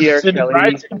have Pierre City Kelly.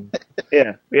 Rising.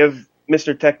 Yeah, we have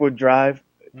Mr. Techwood Drive,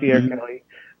 Pierre Kelly.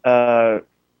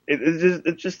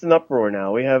 It's just an uproar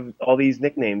now. We have all these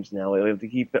nicknames now. We have to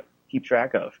keep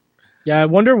track of. Yeah, I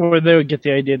wonder where they would get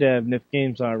the idea to have Nick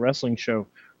Games on a wrestling show.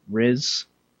 Riz.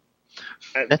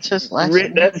 That's his last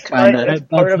That's, name, kinda. that's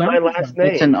part That's of my not- last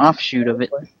name. It's an offshoot of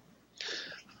it.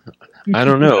 I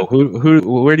don't know.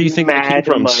 Where do you think that came Mad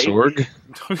from, Mike. Sorg?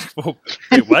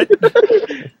 Wait, what?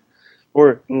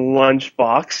 Or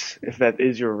Lunchbox, if that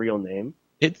is your real name.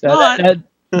 It's not.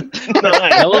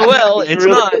 LOL, it's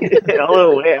not.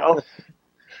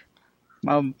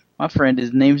 LOL. My friend,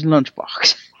 his name's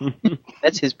Lunchbox.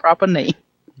 That's his proper name.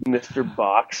 Mr.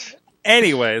 Box.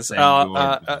 Anyways,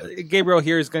 Thank Gabriel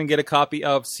here is going to get a copy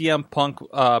of CM Punk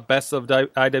Best of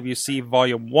IWC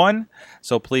Volume 1.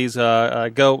 So please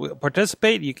go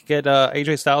participate. You can get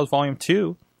AJ Styles Volume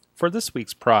 2 for this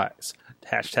week's prize.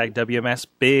 Hashtag WMS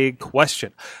Big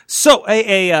Question. So,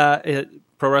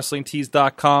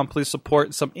 ProWrestlingTees.com. Please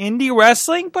support some indie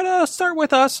wrestling, but start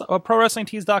with us.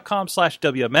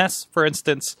 ProWrestlingTees.com/WMS, for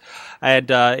instance.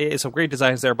 And it's some great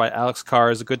designs there by Alex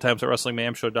Carr. Good Times at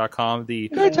WrestlingMayhemShow.com, the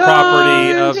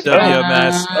property of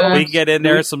WMS. We can get in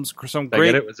there some Did I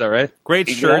great get it? Was that right? great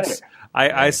You got shirts. it.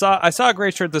 I saw a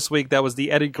great shirt this week that was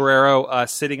the Eddie Guerrero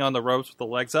sitting on the ropes with the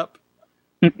legs up.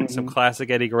 some classic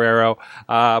Eddie Guerrero.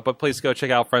 But please go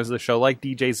check out friends of the show like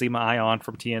DJ Zima Ion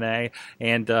from TNA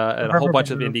and a whole bunch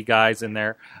of indie guys in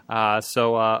there.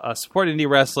 So support indie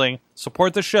wrestling,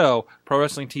 support the show,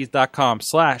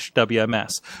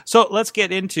 ProWrestlingTees.com/WMS. So let's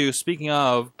get into, speaking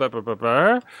of,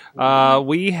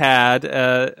 we had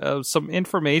some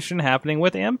information happening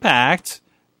with Impact.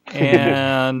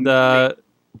 And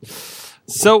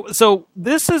so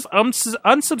this is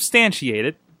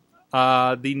unsubstantiated.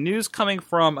 The news coming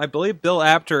from, I believe, Bill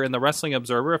Apter in the Wrestling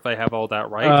Observer, if I have all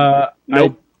that right.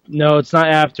 Nope. No, it's not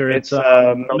Apter. It's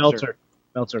Meltzer.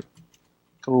 Meltzer.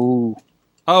 Ooh.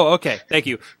 Oh, okay. Thank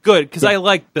you. Good, because I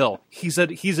like Bill. He's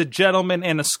a gentleman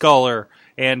and a scholar.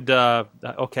 And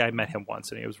okay, I met him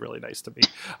once, and he was really nice to me.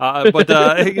 But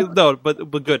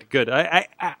good.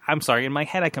 I'm sorry. In my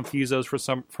head, I confuse those for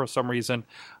some reason.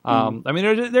 I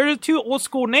mean, there are two old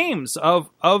school names of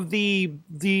the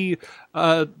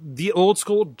old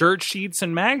school dirt sheets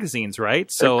and magazines, right?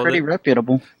 So They're pretty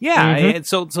reputable. Yeah, and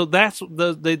so that's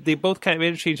they both kind of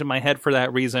interchange in my head for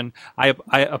that reason. I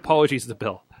apologies to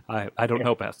Bill. I don't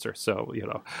know, Pastor. So,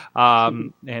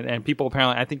 and people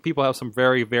apparently, I think people have some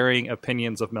very varying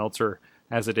opinions of Meltzer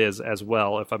as it is as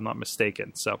well, if I'm not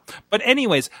mistaken. So, but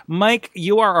anyways, Mike,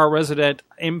 you are our resident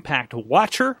Impact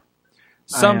watcher,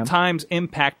 sometimes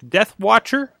Impact Death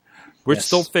watcher. We're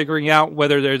still figuring out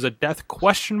whether there's a death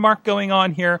question mark going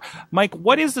on here. Mike,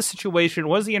 what is the situation?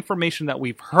 What is the information that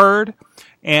we've heard?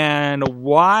 And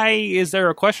why is there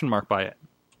a question mark by it?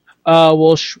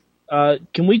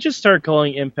 Can we just start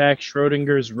calling Impact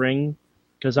Schrodinger's Ring?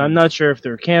 Because I'm not sure if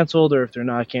they're canceled or if they're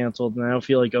not canceled, and I don't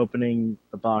feel like opening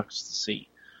the box to see.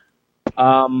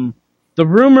 The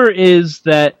rumor is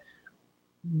that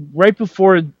right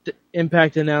before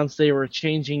Impact announced they were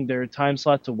changing their time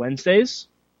slot to Wednesdays,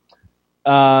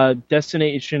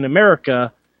 Destination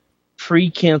America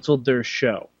pre-canceled their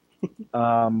show.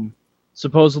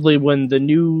 Supposedly when the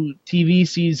new TV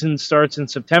season starts in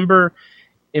September,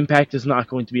 Impact is not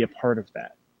going to be a part of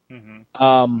that.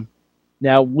 Mm-hmm.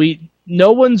 Now,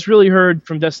 no one's really heard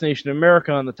from Destination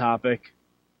America on the topic.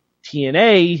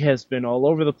 TNA has been all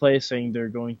over the place saying they're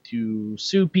going to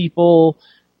sue people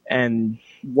and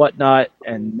whatnot,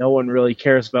 and no one really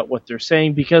cares about what they're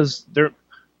saying because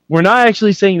we're not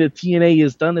actually saying that TNA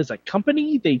is done as a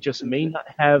company. They just may not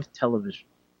have television.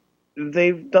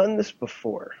 They've done this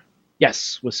before.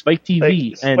 Yes, with Spike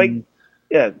TV, and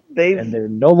they're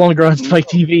no longer on Spike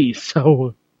TV.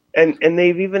 So, and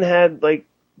they've even had like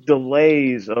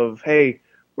delays of, hey,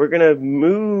 we're gonna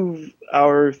move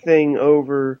our thing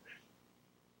over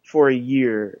for a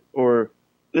year, or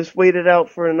just wait it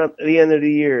out for the end of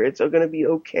the year. It's gonna be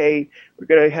okay. We're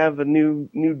gonna have a new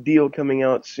deal coming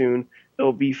out soon.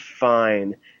 It'll be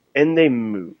fine, and they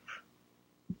move.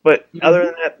 But other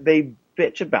than that, they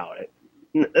bitch about it.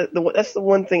 That's the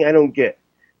one thing I don't get.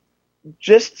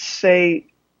 Just say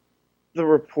the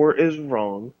report is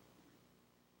wrong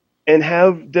and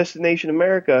have Destination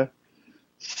America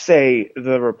say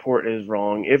the report is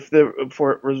wrong if the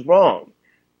report was wrong.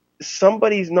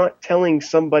 Somebody's not telling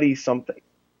somebody something.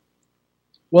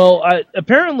 Well,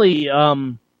 apparently,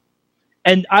 and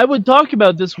I would talk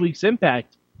about this week's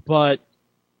Impact, but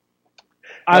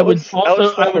I would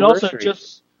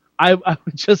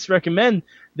just recommend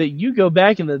that you go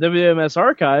back in the WMS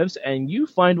archives and you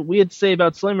find what we had to say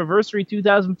about Slammiversary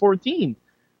 2014,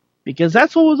 because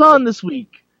that's what was on this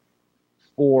week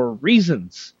for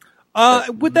reasons.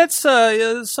 But that's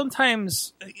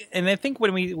sometimes, and I think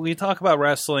when we talk about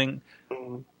wrestling,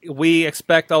 we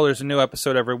expect, there's a new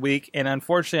episode every week, and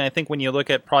unfortunately, I think when you look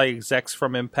at probably execs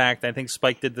from Impact, I think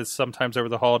Spike did this sometimes over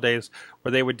the holidays,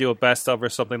 where they would do a best of or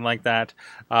something like that,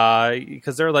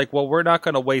 because they're like, well, we're not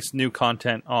going to waste new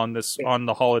content on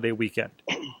the holiday weekend.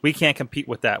 We can't compete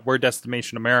with that. We're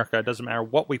Destination America. It doesn't matter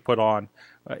what we put on,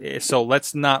 so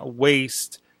let's not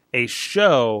waste a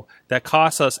show that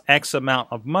costs us X amount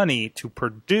of money to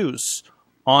produce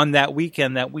on that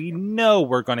weekend that we know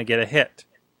we're going to get a hit.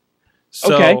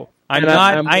 So okay. I'm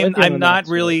not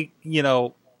really,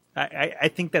 I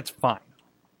think that's fine.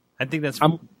 I think that's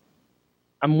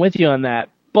I'm with you on that.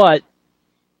 But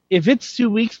if it's 2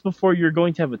 weeks before you're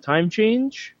going to have a time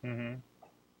change,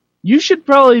 you should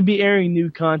probably be airing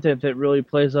new content that really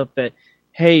plays up that,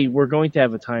 hey, we're going to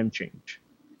have a time change.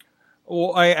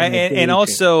 Well, and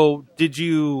also, did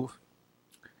you?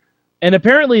 And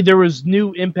apparently, there was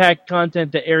new Impact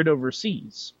content that aired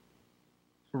overseas.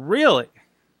 Really?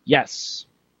 Yes.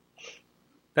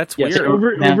 That's weird.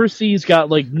 Overseas got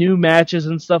like new matches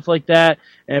and stuff like that,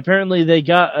 and apparently they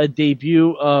got a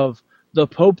debut of the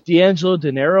Pope D'Angelo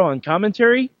Dinero on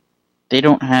commentary. They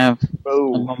don't have a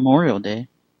Memorial Day.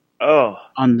 Oh,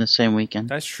 on the same weekend.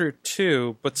 That's true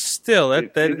too, but still,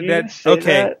 Did you that say okay.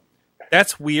 that?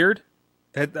 That's weird.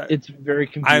 That It's very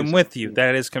confusing. I'm with you.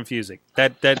 That is confusing.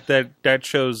 That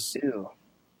shows. Ew.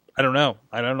 I don't know.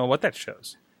 I don't know what that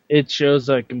shows. It shows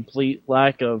a complete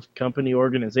lack of company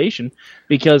organization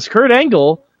because Kurt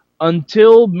Angle,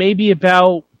 until maybe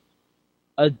about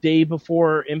a day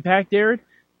before Impact aired,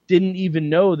 didn't even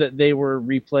know that they were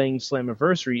replaying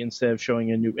Slammiversary instead of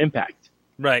showing a new Impact.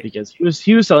 Right. Because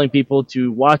he was telling people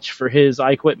to watch for his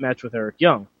I Quit match with Eric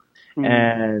Young.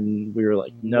 And we were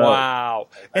like, no. Wow.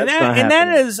 And That's not that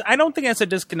happening. is, I don't think that's a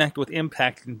disconnect with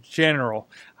Impact in general.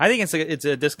 I think it's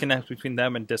a disconnect between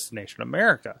them and Destination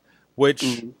America,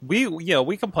 which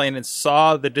we complained and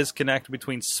saw the disconnect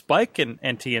between Spike and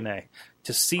TNA.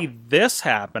 To see this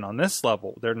happen on this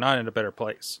level, they're not in a better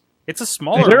place. It's a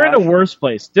smaller. They're in a roster. worse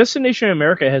place. Destination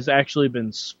America has actually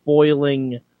been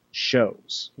spoiling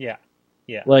shows. Yeah.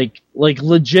 Yeah. Like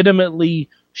legitimately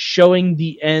showing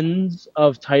the ends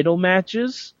of title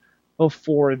matches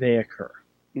before they occur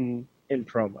Mhm. in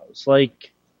promos.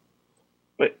 Like,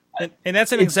 And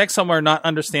that's an exec somewhere not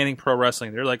understanding pro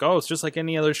wrestling. They're like, oh, it's just like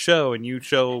any other show, and you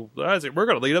show we're going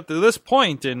to lead up to this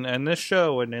point and this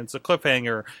show, and it's a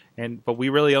cliffhanger, but we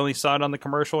really only saw it on the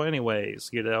commercial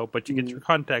anyways, But you get your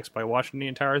context by watching the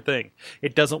entire thing.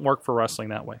 It doesn't work for wrestling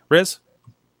that way. Riz?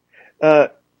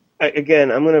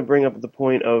 Again, I'm going to bring up the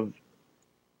point of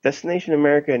Destination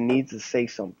America needs to say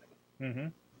something. Mm-hmm.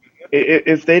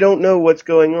 If they don't know what's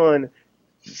going on,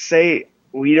 say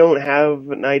we don't have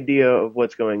an idea of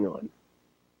what's going on.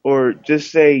 Or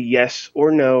just say yes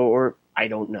or no or I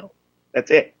don't know. That's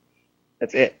it.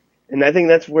 That's it. And I think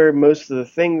that's where most of the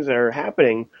things are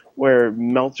happening, where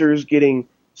Meltzer's getting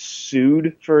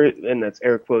sued for, and that's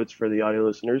air quotes for the audio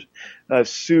listeners,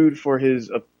 sued for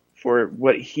for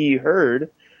what he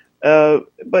heard.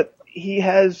 But he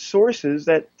has sources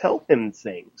that tell him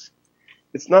things.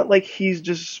 It's not like he's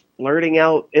just blurting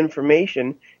out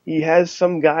information. He has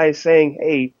some guy saying,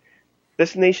 hey,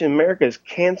 Destination America is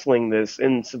canceling this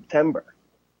in September.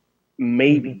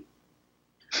 Maybe.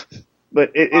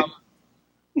 But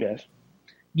yes.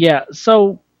 yeah,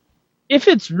 so if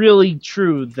it's really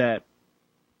true that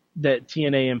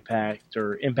TNA Impact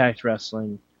or Impact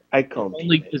Wrestling I call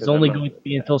him is only going to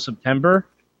be until September,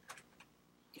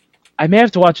 I may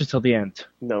have to watch it till the end.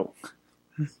 No.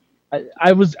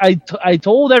 I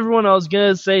told everyone I was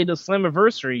gonna say the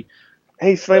Slammiversary.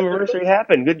 Hey, Slammiversary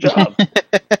happened. Good job.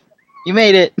 You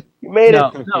made it. You made No,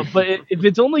 it. no, but if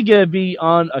it's only gonna be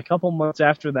on a couple months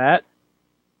after that,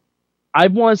 I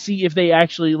want to see if they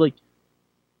actually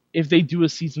if they do a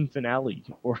season finale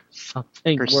or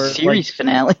something, Or where series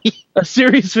finale. a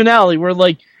series finale where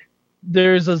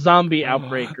there's a zombie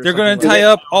outbreak. Or They're going to something. tie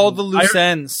up all the loose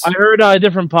ends. I heard on a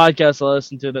different podcast I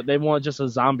listened to that they want just a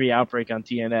zombie outbreak on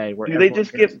TNA. Where Do they everyone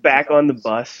just gets- get back on the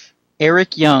bus?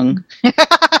 Eric Young.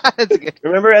 That's good.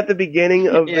 Remember at the beginning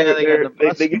of Yeah, they got the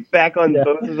bus. they get back on Yeah.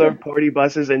 both of their party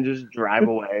buses and just drive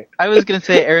away. I was gonna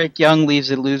say Eric Young leaves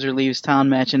a loser leaves town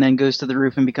match and then goes to the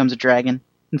roof and becomes a dragon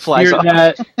and flies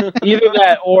Either off. either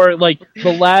that, or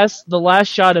the last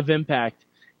shot of Impact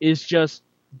is just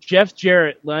Jeff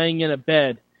Jarrett lying in a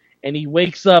bed, and he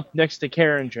wakes up next to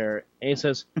Karen Jarrett, and he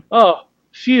says, "Oh,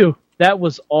 phew, that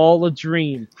was all a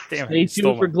dream." Damn it, Stay he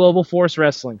stole tuned for mine. Global Force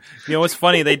Wrestling. You know what's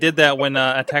funny? They did that when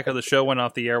Attack of the Show went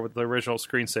off the air with the original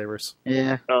screensavers.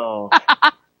 Yeah. Oh,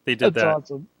 They did That's that.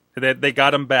 awesome. They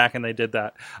got him back, and they did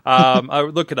that.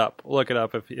 Look it up. Look it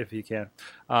up if you can.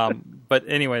 But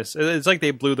anyways, it's like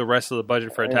they blew the rest of the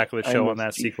budget for Attack of the I Show on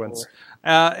must that be sequence.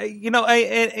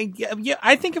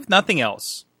 I think if nothing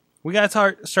else, we got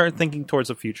to start thinking towards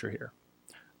the future here.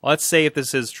 Let's say if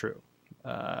this is true.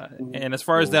 And as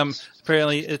far as them,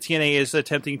 apparently TNA is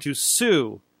attempting to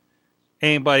sue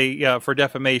anybody for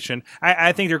defamation.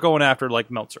 I think they're going after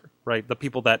Meltzer, right? The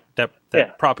people that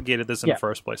Yeah. propagated this in Yeah. the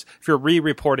first place. If you're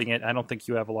re-reporting it, I don't think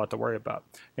you have a lot to worry about.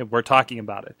 And we're talking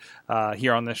about it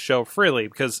here on this show freely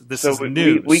because this so is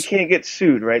news. we can't get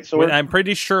sued, right? So I'm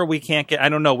pretty sure we can't get. I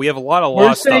don't know. We have a lot of We're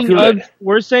law stuff. saying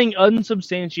we're saying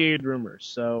unsubstantiated rumors.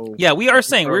 So Yeah, we are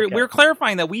saying Okay. we're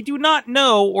clarifying that we do not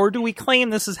know, or do we claim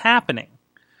this is happening.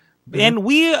 And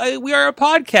we are a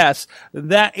podcast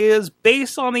that is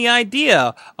based on the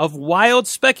idea of wild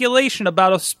speculation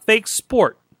about a fake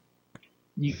sport.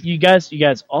 you guys.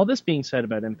 All this being said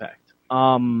about Impact,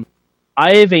 I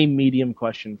have a medium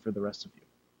question for the rest of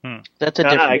you. That's a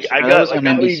I different show. That got was on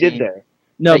what you NBC. did there.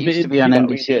 No, That used to be on Yeah,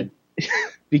 we NBC. did.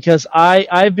 because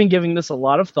I've been giving this a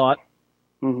lot of thought,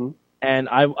 Mm-hmm. and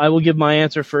I will give my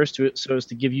answer first to it so as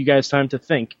to give you guys time to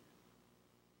think.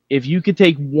 if you could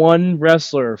take one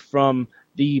wrestler from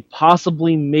the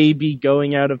possibly maybe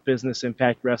going out of business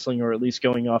Impact Wrestling or at least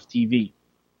going off TV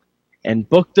and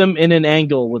book them in an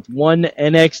angle with one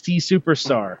NXT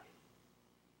superstar,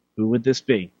 who would this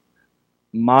be?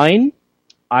 Mine,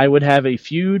 I would have a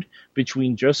feud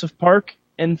between Joseph Park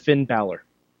and Finn Balor.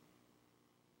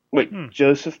 Wait,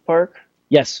 Joseph Park?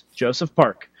 Yes, Joseph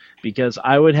Park. Because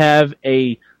I would have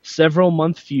a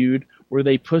several-month feud where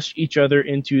they push each other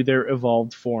into their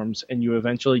evolved forms, and you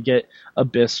eventually get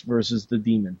Abyss versus the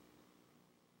Demon.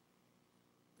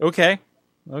 Okay.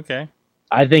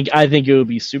 I think it would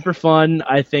be super fun.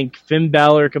 I think Finn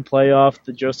Balor could play off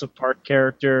the Joseph Park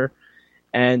character,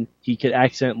 and he could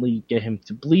accidentally get him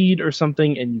to bleed or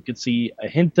something, and you could see a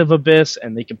hint of Abyss,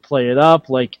 and they could play it up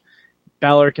like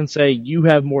Balor can say, "You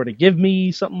have more to give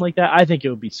me," something like that. I think it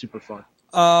would be super fun.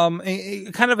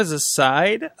 Kind of as a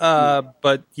side,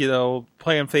 but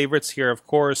playing favorites here, of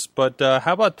course. But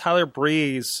how about Tyler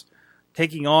Breeze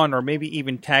taking on, or maybe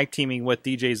even tag teaming with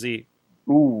DJZ?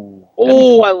 Ooh.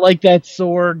 Oh, I like that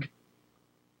Sorg.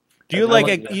 Do you I like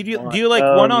like that do a lot. you like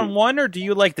one-on-one, or do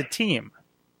you like the team?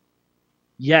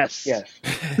 Yes. Yes.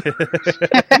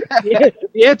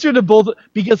 The answer to both,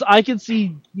 because I can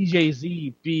see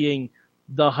DJZ being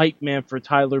the hype man for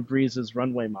Tyler Breeze's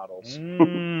runway models.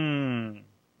 Mm.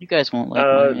 You guys won't like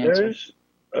my answer. There's.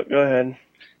 Oh, go ahead.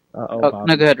 Oh,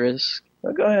 no, go ahead, Riz.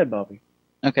 Go ahead, Bobby.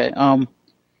 Okay,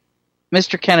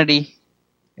 Mr. Kennedy,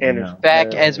 Anderson.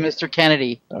 back as Mr.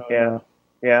 Kennedy,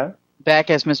 Yeah. back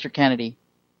as Mr. Kennedy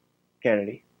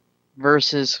Kennedy.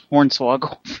 versus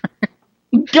Hornswoggle.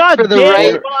 God For the damn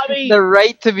right- it, Bobby! The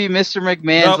right to be Mr.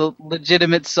 McMahon's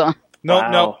legitimate son. No,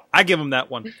 Wow. I give him that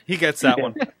one. He gets that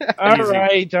one. All Easy.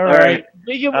 right. right.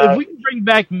 If we can bring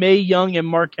back Mae Young and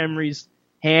Mark Henry's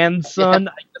hand son,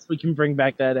 I guess we can bring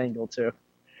back that angle too.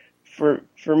 For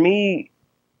me,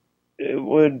 it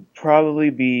would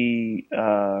probably be.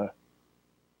 About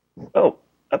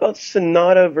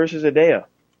Sonata versus Adeo.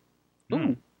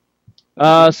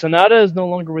 Sonata is no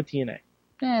longer with TNA.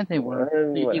 They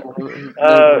were.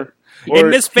 In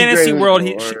this fantasy world,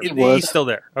 was. he's still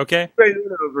there. Okay. Grey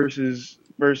Uno versus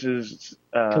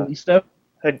Kalisto?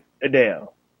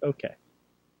 Adeo. Okay.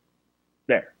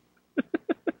 There.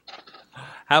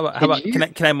 How about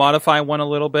can I modify one a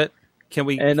little bit? Can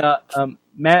we? And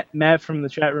Matt from the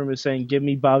chat room is saying, "Give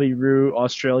me Bobby Roode,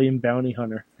 Australian bounty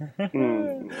hunter." Which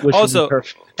would Also, be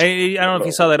perfect. I don't know if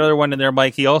you saw that other one in there,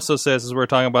 Mike. He also says, as we're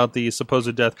talking about the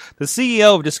supposed death, the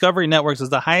CEO of Discovery Networks is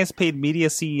the highest paid media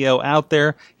CEO out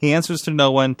there. He answers to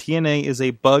no one. TNA is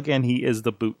a bug, and he is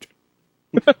the boot.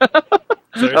 So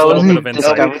there's a little bit of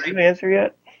insight. Did you answer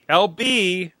yet?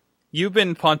 LB, you've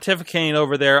been pontificating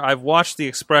over there. I've watched the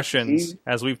expressions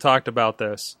as we've talked about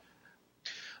this.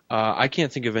 I can't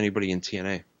think of anybody in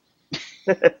TNA.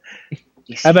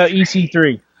 How about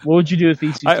EC3? What would you do with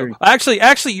EC3?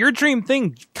 Actually, your dream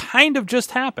thing kind of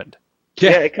just happened.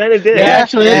 Yeah, it kind of did. Yeah,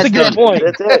 actually, that's a good point.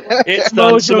 That's it. It's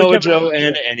Samoa done. Joe, Samoa Kevin Joe Owens.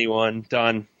 and anyone.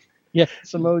 Done. Yeah,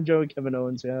 Samoa Joe and Kevin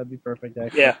Owens. Yeah, that'd be perfect.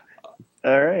 Actually. Yeah.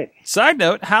 All right. Side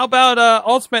note, how about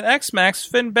Ultimate X-Max,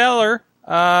 Finn Balor,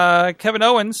 Kevin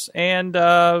Owens, and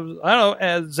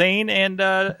Zayn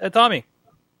and Tommy?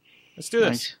 Let's do this.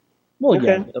 Nice. Well, Okay.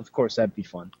 yeah, of course, that'd be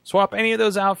fun. Swap any of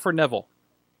those out for Neville.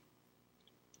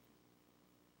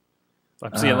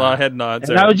 I'm seeing a lot of head nods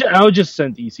And there. I would just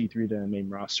send EC3 to the main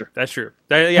roster. That's true.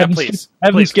 Yeah, Have him please. Have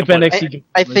him Please, skip come on. NXT.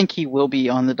 I think he will be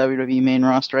on the WWE main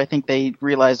roster. I think they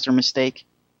realized their mistake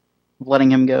of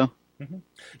letting him go.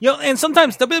 And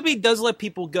sometimes WWE does let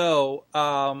people go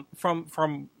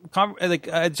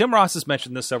Jim Ross has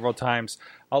mentioned this several times.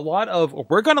 A lot of,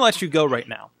 we're going to let you go right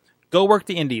now. Go work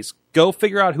the indies. Go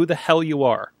figure out who the hell you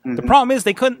are. Mm-hmm. The problem is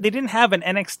they didn't have an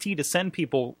NXT to send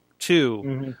people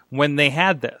to when they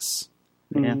had this.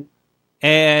 Yeah.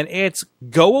 And it's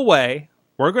go away.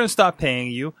 We're going to stop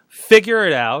paying you. Figure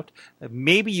it out.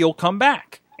 Maybe you'll come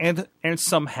back. And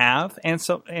some have, and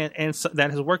so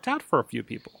that has worked out for a few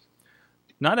people.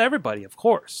 Not everybody, of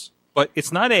course, but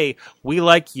it's not we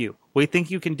like you. We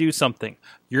think you can do something.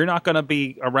 You're not going to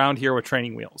be around here with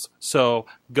training wheels. So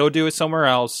go do it somewhere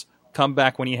else. Come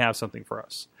back when you have something for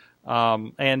us.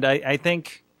 And I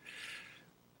think,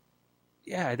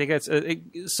 I think that's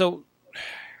so.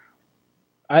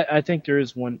 I think there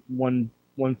is one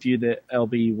feud that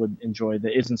LB would enjoy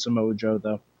that isn't Samoa Joe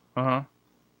though.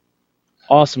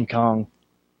 Awesome Kong,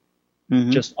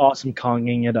 just Awesome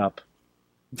Konging it up.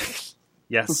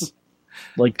 Yes.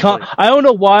 Like Kong, I don't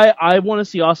know why I want to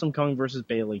see Awesome Kong versus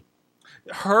Bailey.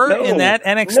 Her in that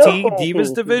NXT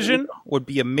Divas division would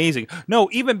be amazing. No,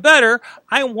 even better,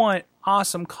 I want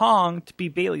Awesome Kong to be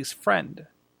Bailey's friend.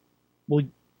 Well,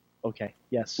 Okay.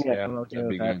 Yes. Yeah, I'm okay That'd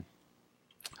with be that. good.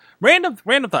 Random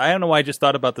thought. I don't know why I just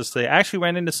thought about this today. I actually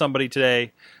ran into somebody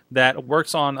today that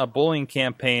works on a bullying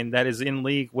campaign that is in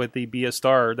league with the Be a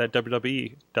Star that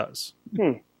WWE does.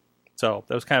 So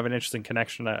that was kind of an interesting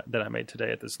connection that I made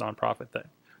today at this nonprofit thing.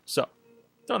 So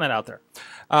throwing that out there.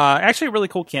 Actually, a really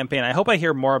cool campaign. I hope I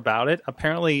hear more about it.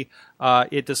 Apparently,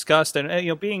 it discussed,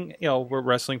 and being we're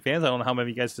wrestling fans. I don't know how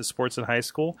many of you guys did sports in high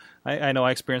school. I know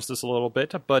I experienced this a little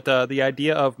bit, but the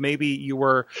idea of maybe you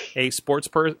were a sports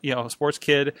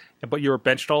kid, but you were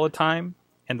benched all the time,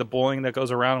 and the bullying that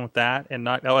goes around with that, and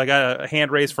not. I got a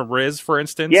hand raised from Riz, for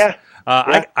instance. Yeah.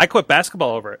 I quit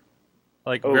basketball over it.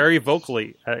 Oh. Very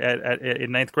vocally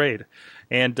in ninth grade,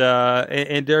 and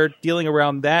they're dealing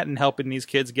around that and helping these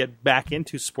kids get back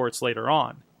into sports later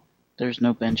on. There's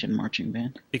no bench in marching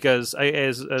band. Because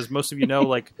as most of you know,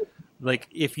 like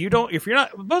if you're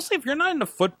not into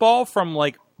football from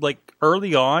like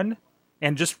early on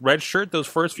and just redshirt those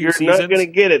first few You're seasons, not going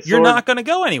to get it. you're Sorg. not going to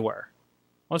go anywhere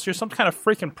unless you're some kind of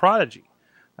freaking prodigy.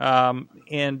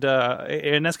 And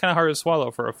that's kind of hard to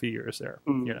swallow for a few years there,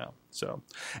 So,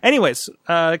 anyways,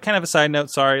 kind of a side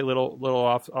note. Sorry, little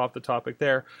off the topic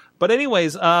there. But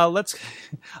anyways, let's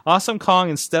Awesome Kong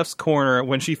in Steph's corner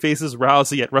when she faces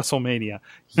Rousey at WrestleMania.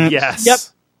 Yes. Yep.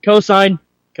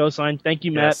 Cosign. Thank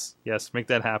you, Matt. Yes. Make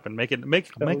that happen. Make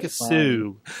it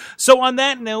sue. So on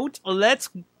that note,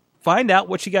 let's find out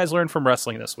what you guys learned from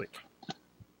wrestling this week.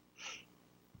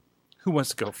 Who wants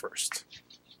to go first?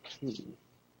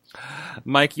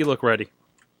 Mike, you look ready.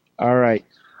 All right.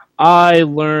 I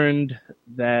learned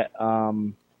that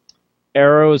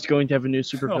Arrow is going to have a new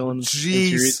supervillain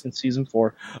in season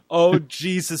 4. Oh,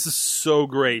 jeez, this is so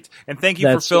great! And thank you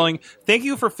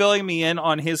for filling me in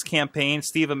on his campaign,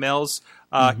 Steve Amell's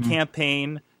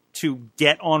campaign to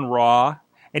get on Raw.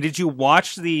 And did you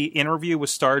watch the interview with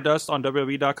Stardust on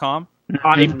WWE.com?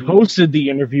 I posted the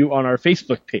interview on our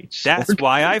Facebook page. That's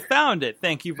why I found it.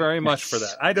 Thank you very much for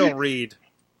that. I don't read.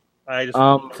 I just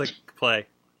click play.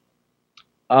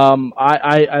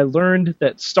 I learned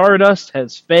that Stardust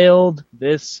has failed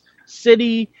this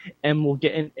city and will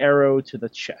get an arrow to the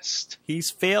chest.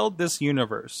 He's failed this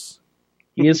universe.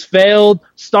 He has failed.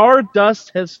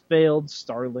 Stardust has failed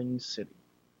Starling City.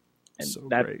 And So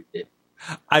that's great. it.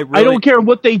 I don't care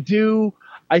what they do.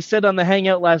 I said on the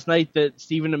Hangout last night that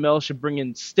Stephen Amell should bring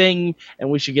in Sting, and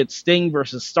we should get Sting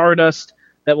versus Stardust.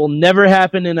 That will never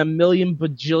happen in a million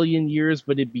bajillion years,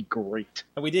 but it'd be great.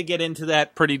 And we did get into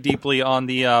that pretty deeply on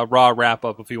the Raw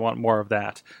wrap-up if you want more of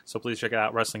that. So please check it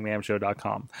out,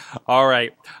 WrestlingMayhemShow.com. All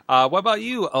right. What about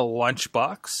you, a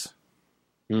Lunchbox?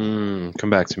 Come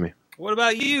back to me. What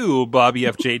about you, Bobby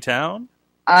F. J-Town?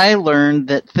 I learned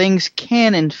that things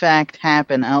can, in fact,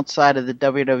 happen outside of the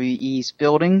WWE's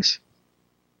buildings.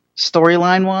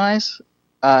 Storyline-wise,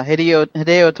 Hideo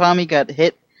Itami got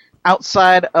hit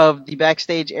outside of the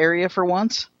backstage area for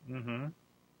once,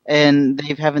 and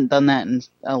they haven't done that in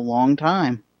a long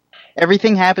time.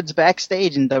 Everything happens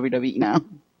backstage in WWE now,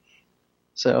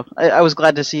 so I was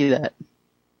glad to see that.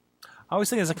 I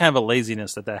always think it's a kind of a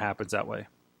laziness that happens that way.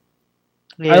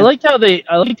 Yeah. I liked how they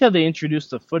introduced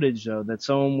the footage though, that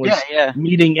someone was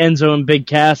meeting Enzo and Big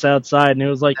Cass outside, and it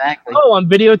was like, Exactly. "Oh, I'm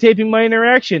videotaping my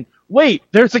interaction." Wait,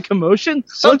 there's a commotion.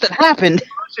 Something happened.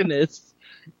 Commotion is.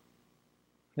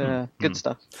 Good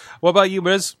stuff. What about you,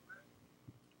 Riz?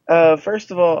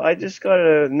 First of all, I just got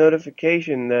a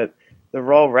notification that the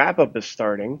Raw wrap-up is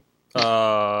starting.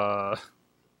 I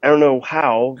don't know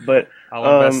how, but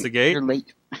I'll investigate. You're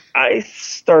late.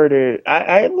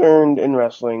 I learned in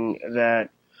wrestling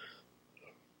that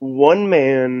one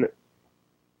man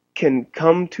can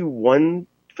come to one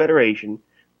federation,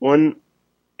 one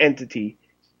entity,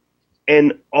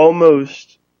 and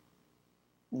almost,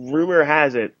 rumor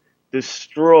has it,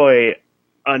 destroy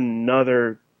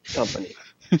another company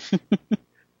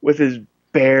with his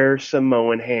bare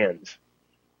Samoan hands,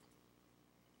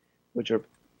 which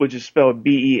is spelled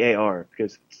B-E-A-R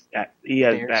because he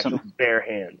has actual bare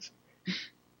hands.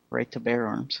 Right to bare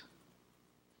arms.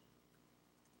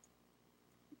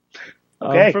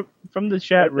 Okay. From the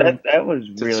chat room. That was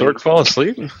Did really. Sorg fall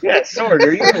asleep? Yeah, Sorg,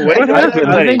 are you awake? What happened?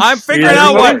 Buddy? I'm figuring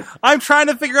out what I'm trying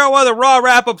to figure out why the Raw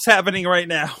wrap-up's happening right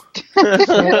now.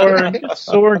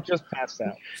 Sorg just passed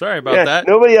out. Sorry about Yeah, that.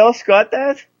 nobody else got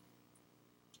that?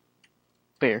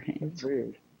 Bare hands.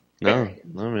 Weird. No,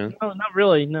 man. No, not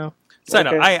really. No. Side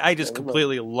note, Okay. I just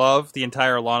completely love the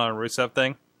entire Lana and Rusev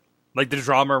thing. Like the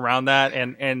drama around that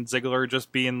and Ziggler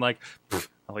just being like,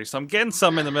 at least I'm getting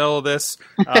some in the middle of this.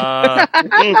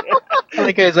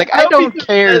 The guy's like, I don't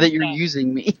care that you're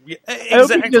using me. Yeah, I hope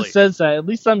he exactly. just says that. At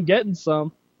least I'm getting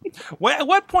some. At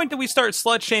what point did we start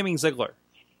slut-shaming Ziggler?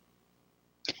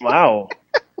 Wow.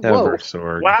 Never,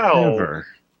 Sorg. Wow. Never.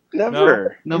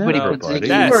 Never. Nobody No, puts buddy. Ziggy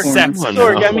That in is the sexist. corner.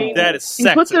 Sorg, I mean, that is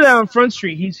He puts it sexist. out on Front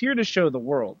Street. He's here to show the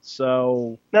world.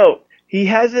 So No, he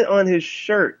has it on his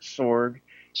shirt, Sorg.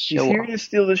 He's Show here off. to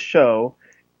steal the show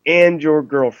and your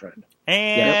girlfriend.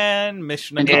 And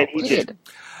mission And accomplished. he did.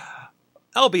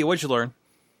 LB, what'd you learn?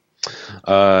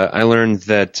 I learned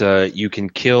that you can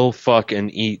kill, fuck,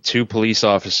 and eat 2 police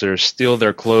officers, steal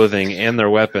their clothing and their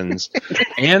weapons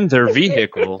and their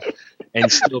vehicle,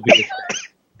 and still be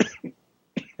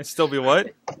And still be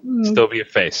what? a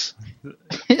face.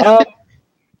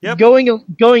 Yep.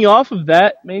 going off of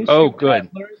that, Main Street Oh, good.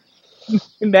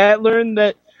 Matt learned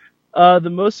that the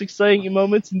most exciting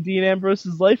moments in Dean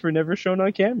Ambrose's life are never shown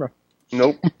on camera.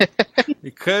 Nope.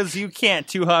 Because you can't.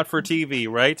 Too hot for TV,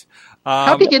 right?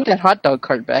 How'd he get that hot dog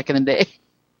cart back in the day?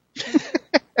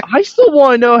 I still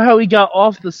want to know how he got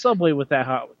off the subway with that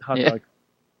hot Yeah.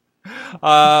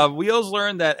 dog. Wheels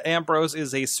learned that Ambrose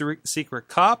is a secret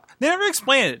cop. They never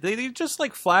explain it. They just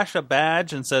like flash a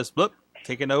badge and says, "Look,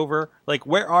 taking over." Like,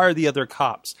 where are the other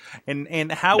cops?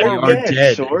 And how They are are dead,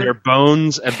 dead. Sorg. Their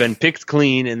bones have been picked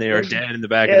clean, and they are dead in the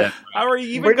back Yeah. of that. how are you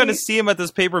even Where do going to you- see him at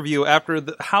this pay-per-view after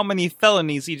how many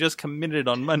felonies he just committed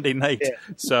on Monday night? Yeah.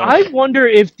 So I wonder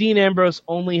if Dean Ambrose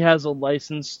only has a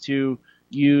license to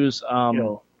use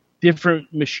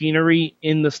different machinery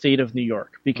in the state of New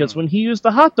York. Because when he used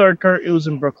the hot dog cart, it was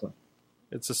in Brooklyn.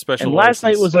 it's a special. And last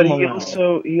night license. was But in he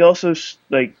Long also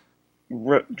like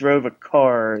drove a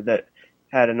car that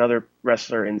had another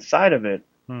wrestler inside of it.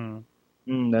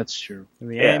 That's true. in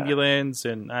the Yeah. ambulance,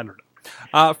 and I don't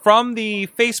know. From the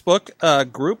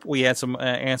Facebook group, we had some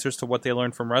answers to what they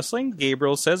learned from wrestling.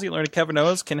 Gabriel says he learned Kevin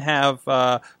Owens can have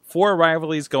 4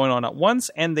 rivalries going on at once,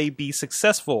 and they be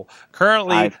successful.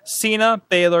 Currently, 5. Cena,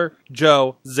 Baylor,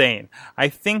 Joe, Zayn. I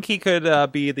think he could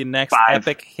be the next 5.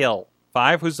 Epic Hill.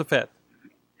 5? Who's the 5th?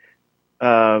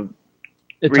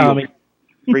 Tommy.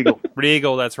 Regal.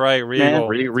 Regal, that's right, Regal.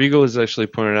 Regal is actually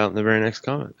pointed out in the very next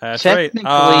comment. That's right.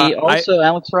 Technically, also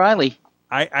Alex Riley.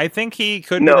 I think he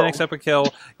could be No. the next Epic Hill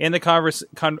in the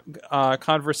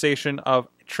conversation of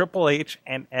Triple H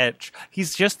and Edge.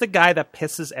 He's just the guy that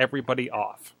pisses everybody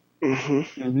off.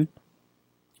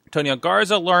 Antonio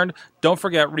Garza learned, don't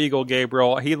forget Regal,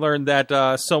 Gabriel. He learned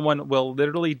that someone will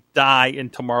literally die in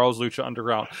tomorrow's Lucha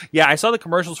Underground. Yeah, I saw the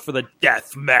commercials for the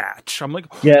death match. I'm like,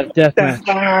 Yeah, death Death match.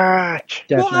 match.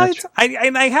 Death what? match.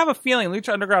 I have a feeling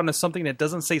Lucha Underground is something that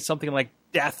doesn't say something like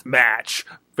death match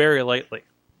very lightly.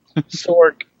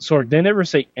 Sorg. They never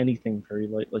say anything very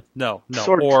lightly. No,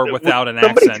 Sort of- or without an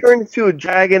Somebody accent. turned into a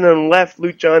dragon and left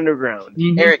Lucha Underground.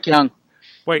 Eric Young.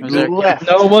 Wait, Was Eric Young? Left.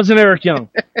 No, it wasn't Eric Young.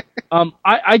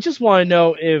 I just want to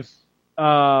know if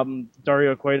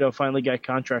Dario Cueto finally got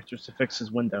contractors to fix his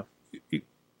window.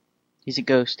 He's a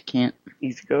ghost. Can't.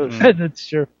 Easy goes. That's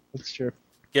true. That's true.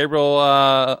 Gabriel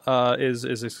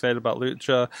is excited about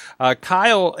Lucha.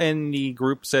 Kyle in the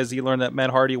group says he learned that Matt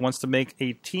Hardy wants to make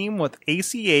a team with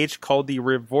ACH called the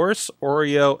Reverse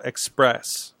Oreo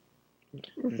Express.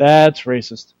 That's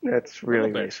racist. That's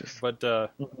really Little bit, racist. but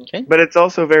Okay. But it's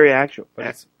also very actual.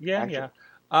 it's, yeah.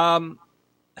 Actual.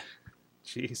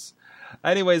 Jeez.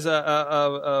 Anyways,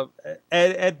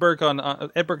 Ed Burke on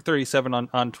Ed Burke 37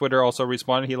 on Twitter also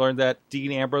responded. He learned that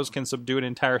Dean Ambrose can subdue an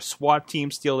entire SWAT team,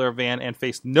 steal their van, and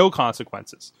face no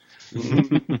consequences.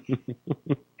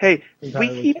 Hey, Entirely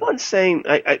we keep on saying.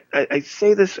 I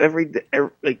say this every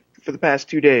like for the past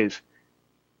 2 days.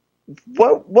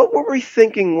 What were we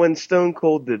thinking when Stone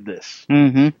Cold did this?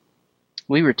 Mm-hmm.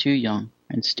 We were too young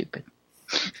and stupid.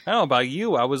 I don't know about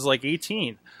you. I was like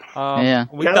 18. Yeah.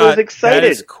 We I thought was excited. that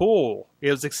is cool. It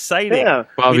was exciting. Yeah,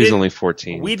 Bobby's didn't- only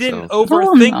 14. We didn't so.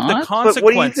 overthink No, the not. consequences. but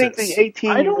what do you think the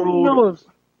I 18-year-old?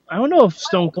 don't know if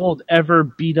Stone Cold ever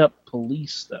beat up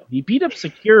police though. He beat up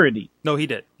security. No, he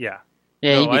did. Yeah.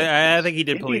 Yeah, No, he, did. I think he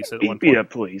did police at He one beat point. up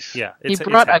police. Yeah. He It's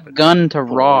brought a happened. gun to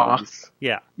Raw.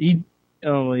 Yeah.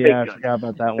 Oh Fake yeah, I gun. forgot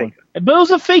about that Fake one. But it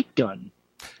was a fake gun.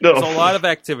 No. There's a lot of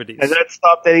activities. Has that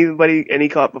stopped any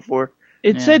cop before?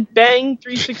 It Yeah. said "Bang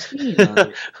 316."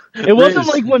 It wasn't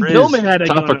like when Riz, Pillman had a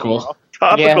topical. gun.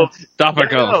 Topical.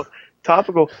 Topical. No,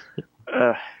 topical.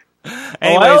 Oh, I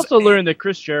Anyways, also learned that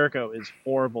Chris Jericho is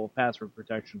horrible at password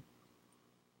protection.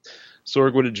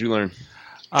 Sorg, what did you learn?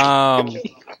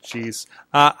 jeez.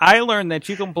 I learned that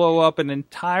you can blow up an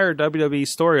entire WWE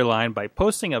storyline by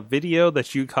posting a video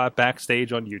that you caught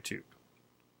backstage on YouTube.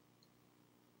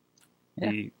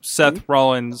 The Seth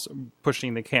Rollins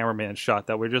pushing the cameraman shot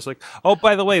that we're just like, oh,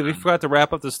 by the way, we forgot to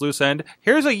wrap up this loose end.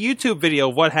 Here's a YouTube video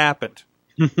of what happened.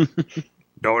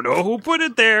 Don't know who put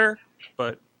it there,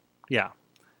 but yeah.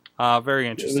 Very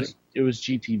interesting. It was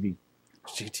GTV.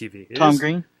 GTV. It Tom is-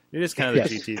 Green. It is kind of the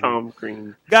Yes. GTD. Tom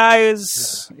Green.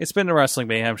 Guys, it's been the Wrestling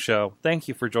Mayhem Show. Thank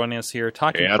you for joining us here,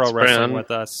 talking Yeah, pro it's wrestling been.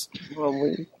 with us.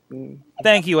 Well,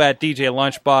 Thank you at DJ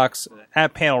Lunchbox,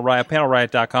 at Panel Riot,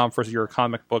 panelriot.com for your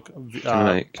comic book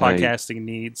podcasting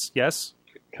needs. Yes?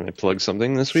 Can I plug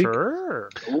something this week? Sure.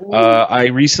 I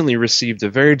recently received a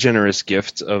very generous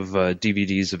gift of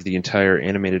DVDs of the entire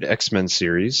animated X-Men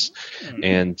series,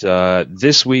 and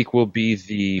this week will be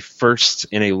the first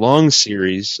in a long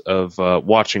series of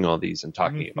watching all these and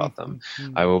talking about them.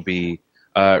 I will be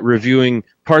reviewing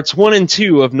parts 1 and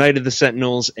 2 of Night of the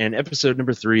Sentinels and episode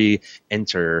number 3,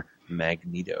 Enter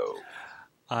Magneto.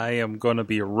 I am going to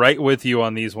be right with you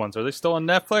on these ones. Are they still on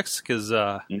Netflix? Because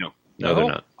No, they're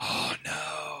not. Oh, no.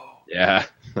 Yeah,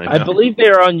 I believe they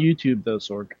are on YouTube though,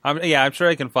 Sorg. I'm sure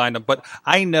I can find them, but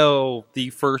I know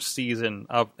the first season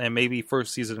of, and maybe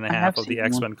first season and a I half have of the seen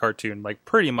X-Men cartoon, like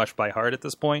pretty much by heart at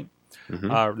this point.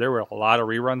 There were a lot of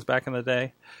reruns back in the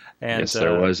day. And, yes,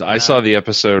 there was. I saw the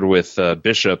episode with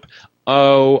Bishop,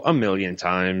 a million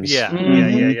times.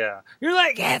 Yeah. You're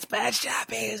like, yes, Bishop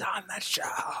is on the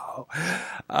show.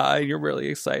 You're really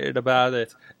excited about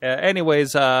it.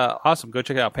 Anyways, awesome. Go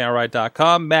check it out,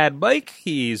 panelriot.com. Mad Mike,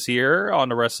 he's here on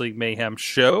the Wrestling Mayhem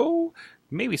show.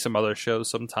 Maybe some other shows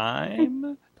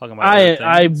sometime. Talking about other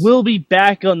I things. will be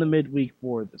back on the midweek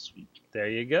board this week. There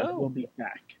you I will go. be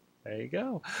back. There you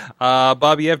go.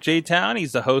 Bobby F. J. Town,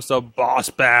 he's the host of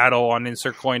Boss Battle on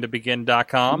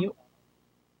InsertCoinToBegin.com.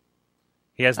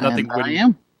 He has nothing And I witty.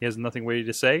 am. He has nothing witty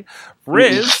to say.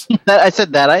 Riz I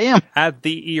said that I am. at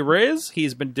the E-Riz.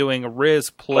 He's been doing Riz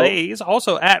Plays.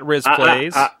 Also at Riz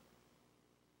Plays.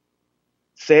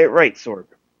 Say it right, Sorg.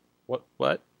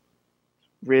 What?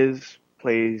 Riz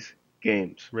plays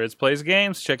games. Riz Plays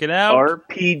Games. Check it out.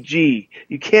 RPG.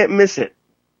 You can't miss it.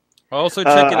 Also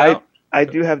check it out. I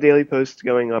do have daily posts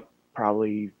going up,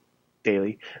 probably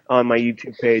daily, on my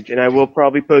YouTube page, and I will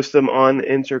probably post them on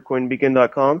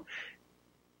InsertCoinBegin.com.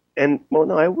 And, well,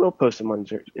 no, I will post them on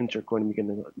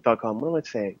InsertCoinBegin.com. What am I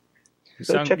saying?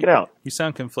 So check it out. You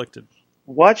sound conflicted.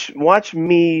 Watch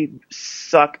me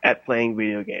suck at playing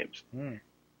video games.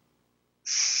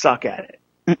 Suck at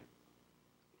it.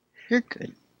 You're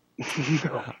good.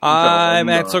 I'm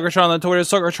No, at not. Sorgatron on Twitter,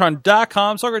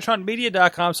 Sorgatron.com,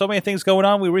 SorgatronMedia.com. So many things going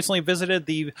on. We recently visited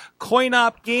the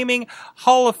Coin-Op Gaming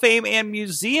Hall of Fame and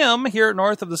Museum here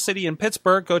north of the city in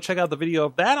Pittsburgh. Go check out the video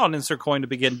of that on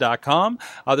InsertCoinToBegin.com.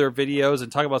 Other videos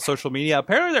and talk about social media.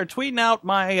 Apparently they're tweeting out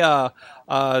my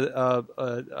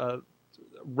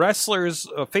wrestlers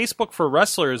Facebook for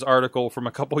wrestlers article from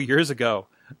a couple years ago.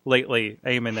 Lately,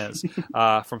 Eamon is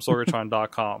from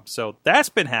Sorgatron.com. So that's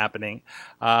been happening.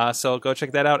 So go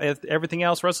check that out. Everything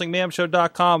else,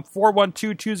 WrestlingMayhemShow.com,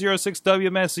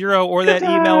 412-206-WMS0, or that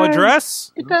email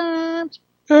address. Good times.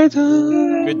 Good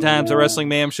times at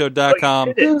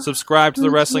WrestlingMayhemShow.com. Subscribe to the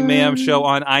Wrestling Mayhem Show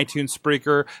on iTunes,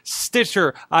 Spreaker,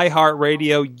 Stitcher,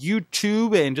 iHeartRadio,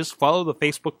 YouTube, and just follow the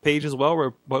Facebook page as well.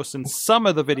 We're posting some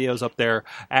of the videos up there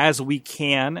as we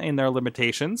can in their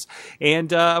limitations.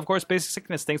 And, of course, Basic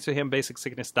Sickness. Thanks to him,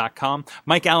 BasicSickness.com.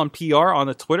 Mike Allen PR on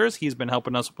the Twitters. He's been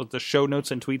helping us with the show notes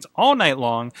and tweets all night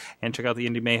long. And check out the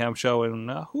Indie Mayhem Show. And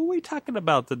who are we talking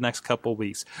about the next couple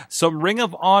weeks? Some Ring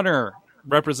of Honor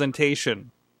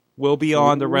representation will be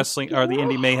on the wrestling or the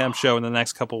Indie Mayhem Show in the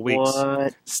next couple weeks.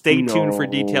 What? Stay tuned for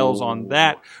No. details on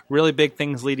that. Really big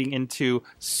things leading into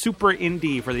Super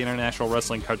Indie for the International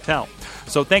Wrestling Cartel.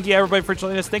 So thank you everybody for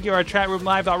joining us. Thank you to our chat room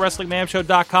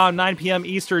live.wrestlingmayhemshow.com, 9 p.m.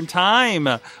 Eastern Time.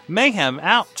 Mayhem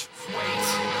out. Just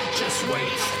wait, just wait,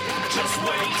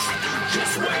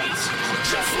 just wait, just wait.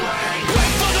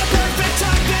 Wait for the perfect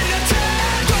time, then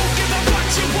attack. Don't give up what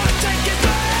you want, take it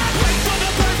back. Wait for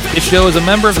the perfect This show is a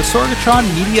member of the Sorgatron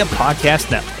Media Podcast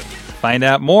Network. Find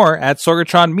out more at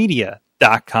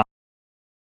sorgatronmedia.com.